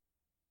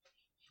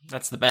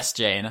 That's the best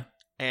Jayne.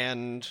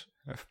 And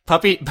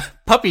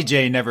Puppy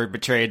Jayne never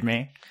betrayed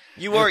me.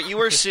 You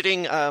are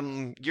sitting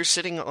you're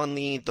sitting on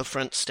the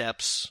front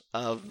steps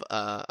of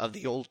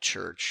the old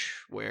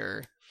church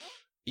where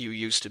you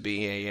used to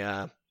be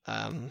a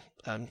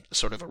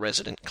sort of a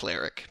resident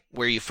cleric,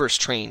 where you first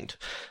trained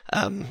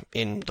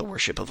in the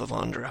worship of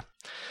Avandra.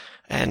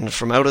 And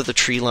from out of the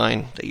tree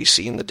line that you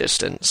see in the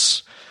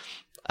distance,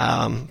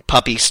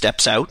 Puppy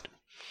steps out,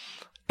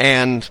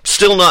 and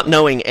still not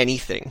knowing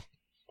anything,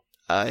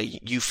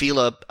 you feel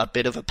a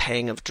bit of a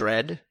pang of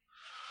dread.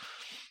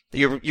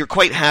 You're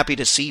quite happy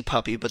to see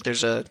Puppy, but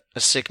there's a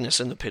sickness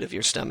in the pit of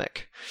your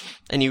stomach.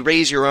 And you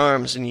raise your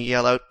arms and you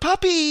yell out,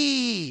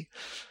 "Puppy!"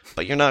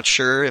 But you're not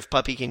sure if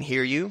Puppy can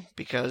hear you,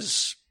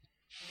 because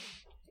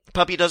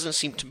Puppy doesn't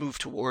seem to move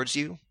towards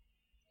you.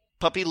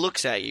 Puppy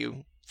looks at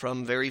you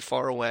from very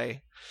far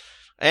away.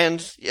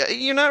 And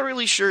you're not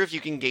really sure if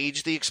you can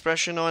gauge the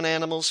expression on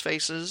animals'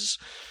 faces,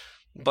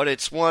 but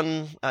it's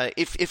one,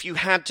 if you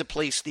had to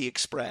place the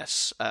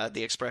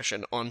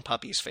expression on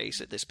Puppy's face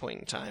at this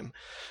point in time,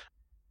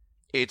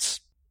 it's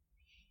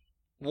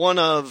one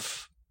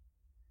of,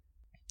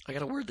 I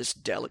gotta word this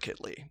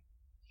delicately,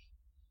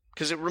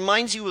 because it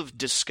reminds you of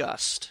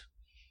disgust,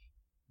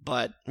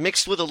 but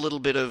mixed with a little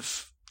bit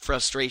of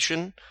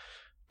frustration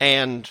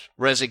and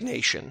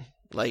resignation,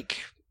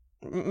 like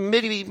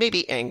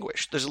maybe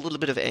anguish. There's a little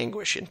bit of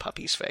anguish in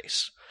Puppy's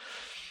face.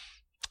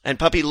 And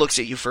Puppy looks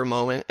at you for a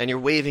moment, and you're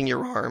waving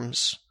your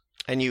arms,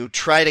 and you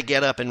try to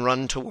get up and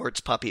run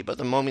towards Puppy, but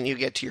the moment you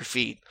get to your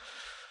feet,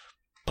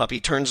 Puppy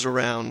turns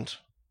around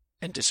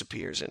and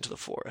disappears into the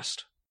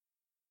forest.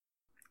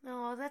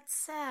 Oh, that's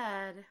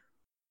sad.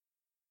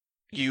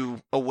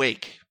 You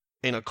awake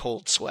in a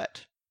cold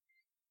sweat.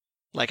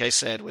 Like I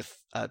said, with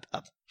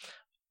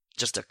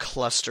just a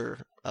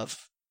cluster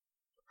of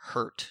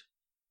hurt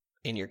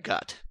in your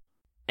gut.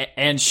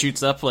 And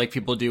shoots up like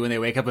people do when they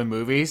wake up in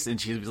movies,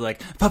 and she's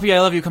like, "Puppy, I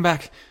love you, come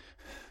back."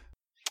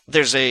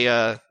 There's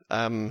a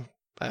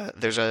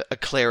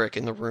cleric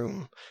in the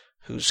room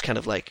who's kind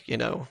of like,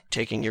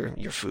 taking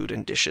your food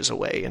and dishes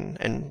away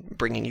and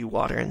bringing you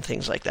water and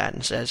things like that,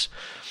 and says,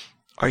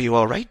 "Are you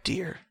all right,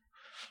 dear?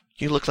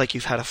 You look like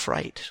you've had a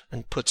fright,"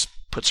 and puts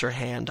her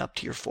hand up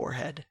to your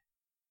forehead.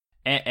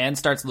 And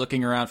starts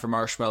looking around for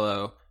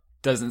Marshmallow,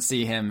 doesn't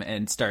see him,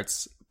 and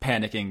starts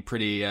panicking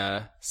pretty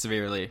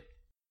severely.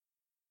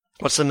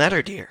 "What's the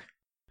matter, dear?"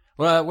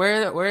 Well,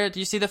 where do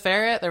you see the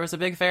ferret? There was a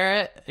big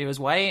ferret. He was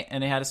white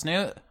and he had a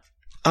snoot.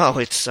 Oh,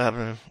 it's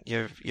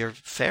your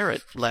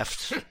ferret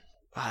left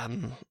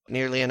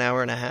nearly an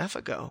hour and a half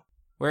ago.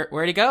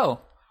 Where'd he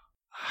go?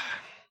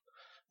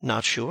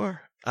 Not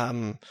sure.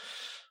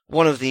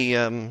 One of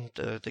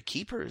the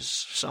keepers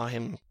saw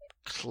him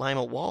climb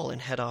a wall and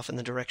head off in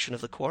the direction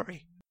of the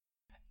quarry.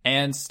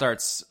 Anne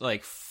starts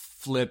like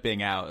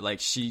flipping out,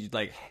 like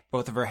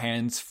both of her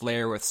hands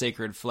flare with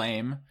sacred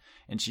flame,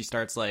 and she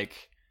starts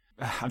like,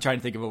 I'm trying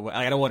to think of a way.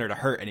 I don't want her to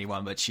hurt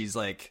anyone, but she's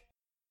like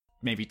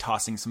maybe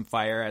tossing some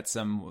fire at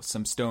some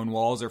stone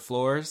walls or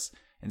floors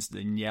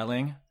and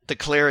yelling. The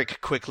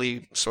cleric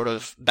quickly sort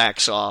of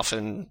backs off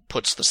and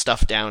puts the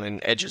stuff down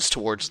and edges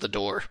towards the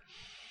door.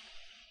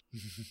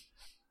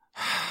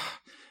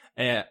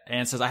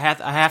 And says, I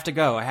have to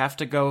go. I have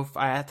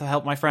to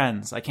help my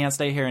friends. I can't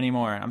stay here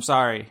anymore. I'm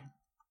sorry.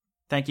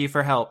 Thank you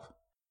for help.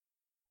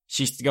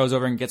 She goes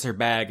over and gets her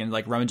bag and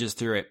like rummages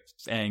through it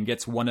and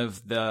gets one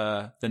of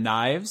the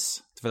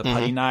knives, for the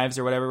putty knives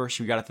or whatever, where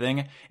she got a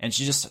thing, and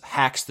she just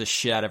hacks the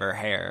shit out of her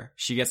hair.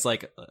 She gets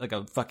like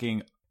a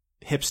fucking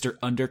hipster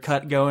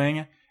undercut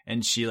going,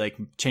 and she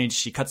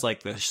cuts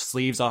like the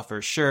sleeves off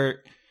her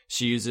shirt.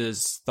 She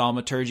uses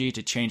thaumaturgy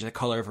to change the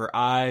color of her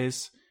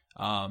eyes.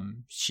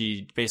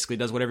 She basically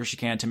does whatever she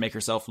can to make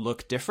herself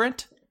look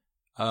different.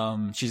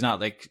 She's not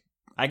like,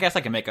 I guess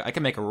I can make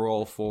a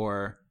roll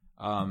for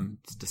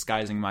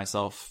disguising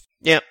myself.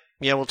 Yeah,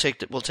 we'll take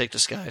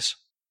disguise.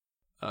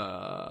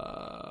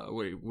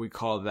 We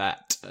call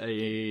that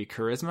a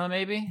charisma,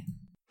 maybe.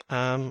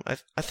 I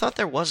thought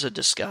there was a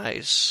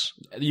disguise.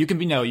 You can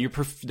be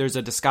there's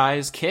a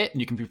disguise kit, and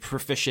you can be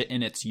proficient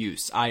in its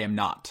use. I am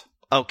not.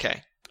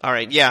 Okay. All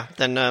right, yeah,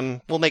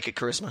 then we'll make it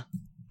charisma.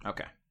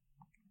 Okay.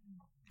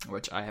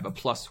 Which I have a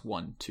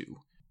 +1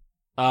 to.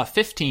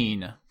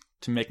 15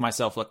 to make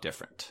myself look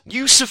different.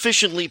 You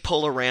sufficiently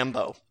pull a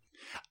Rambo.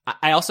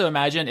 I also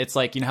imagine it's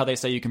like, you know how they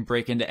say you can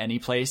break into any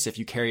place if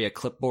you carry a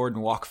clipboard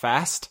and walk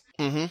fast?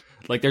 Mm-hmm.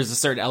 Like, there's a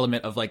certain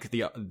element of, like,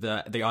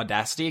 the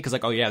audacity, because,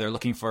 like, oh yeah, they're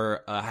looking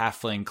for a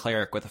halfling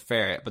cleric with a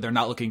ferret, but they're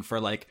not looking for,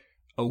 like,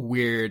 a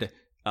weird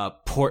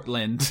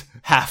Portland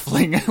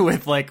halfling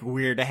with, like,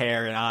 weird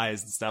hair and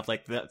eyes and stuff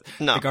like that.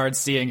 No. The guards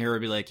seeing her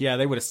would be like, yeah,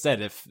 they would have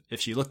said if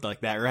she looked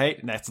like that, right?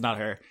 And that's not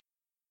her.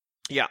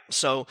 Yeah,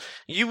 so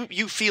you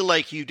feel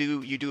like you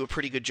do a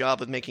pretty good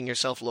job of making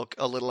yourself look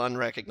a little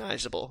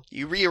unrecognizable.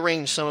 You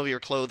rearrange some of your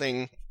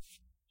clothing,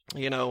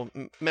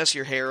 mess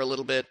your hair a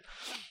little bit.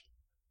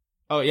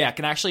 Oh yeah,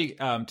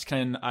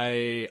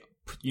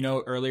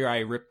 earlier I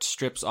ripped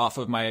strips off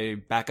of my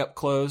backup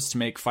clothes to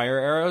make fire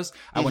arrows.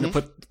 I want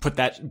to put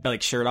that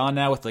like shirt on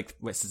now with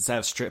instead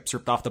of strips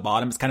ripped off the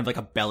bottom, it's kind of like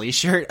a belly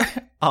shirt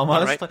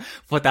almost. Right.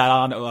 Put that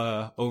on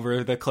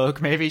over the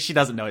cloak maybe. She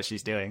doesn't know what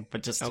she's doing,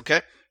 but just okay.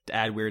 To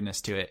add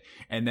weirdness to it.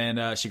 And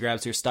then she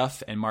grabs her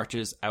stuff and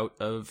marches out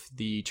of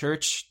the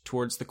church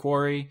towards the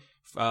quarry,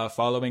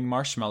 following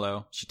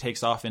Marshmallow. She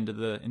takes off into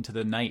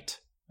the night,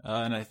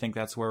 and I think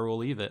that's where we'll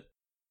leave it.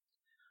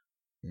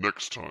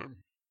 Next time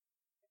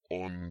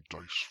on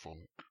Dice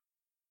Funk.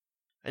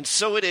 And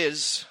so it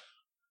is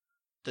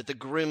that the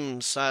grim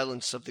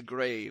silence of the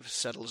grave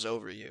settles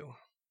over you.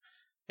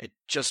 It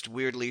just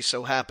weirdly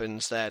so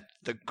happens that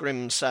the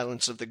grim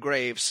silence of the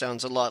grave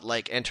sounds a lot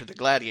like Enter the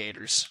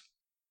Gladiators.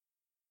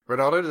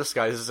 Rinaldo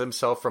disguises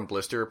himself from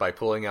Blister by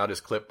pulling out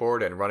his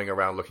clipboard and running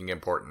around looking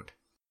important.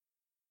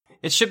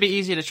 It should be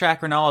easy to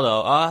track Rinaldo.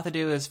 All I have to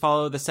do is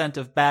follow the scent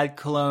of bad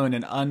cologne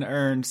and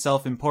unearned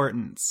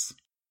self-importance.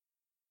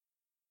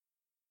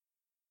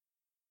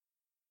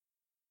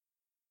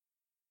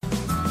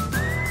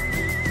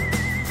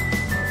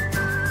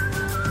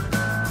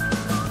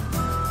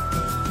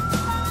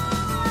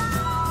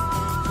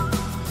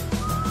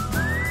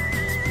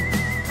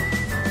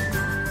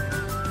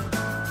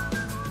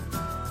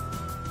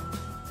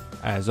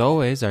 As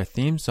always, our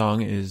theme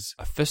song is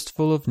A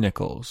Fistful of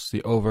Nickels,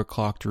 the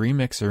overclocked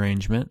remix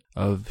arrangement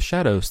of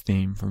Shadow's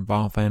theme from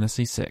Final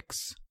Fantasy VI.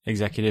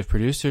 Executive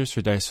producers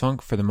for Dice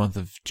Funk for the month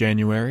of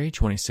January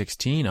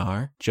 2016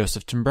 are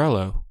Joseph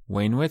Timbrello,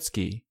 Wayne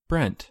Witzke,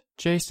 Brent,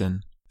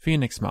 Jason,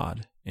 Phoenix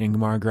Mod,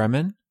 Ingmar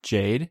Gremmen,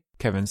 Jade,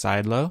 Kevin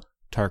Seidlow,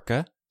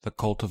 Tarka, The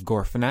Cult of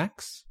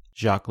Gorfanax,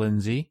 Jacques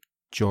Lindsay,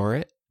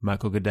 Jorit,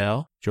 Michael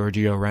Goodell,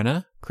 Giorgio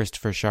Renna,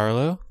 Christopher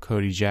Charlo,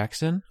 Cody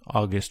Jackson,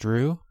 August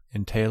Rue,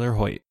 and Taylor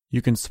Hoyt.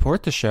 You can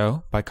support the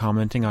show by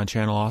commenting on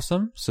Channel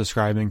Awesome,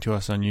 subscribing to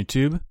us on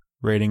YouTube,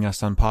 rating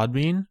us on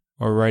Podbean,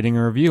 or writing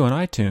a review on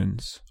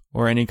iTunes,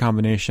 or any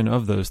combination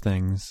of those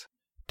things.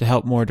 To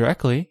help more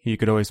directly, you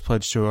could always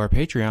pledge to our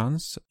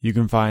Patreons. You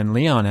can find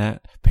Leon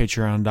at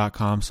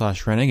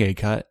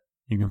patreon.com/renegadecut.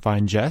 You can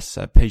find Jess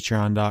at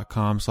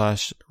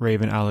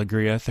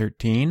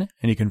patreon.com/ravenalegria13,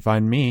 and you can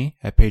find me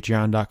at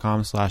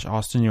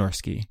patreon.com/Austin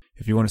Yorsky.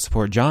 If you want to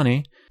support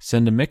Johnny,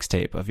 send a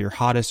mixtape of your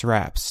hottest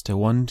raps to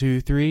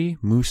 123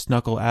 Moose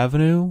Knuckle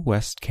Avenue,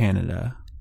 West Canada.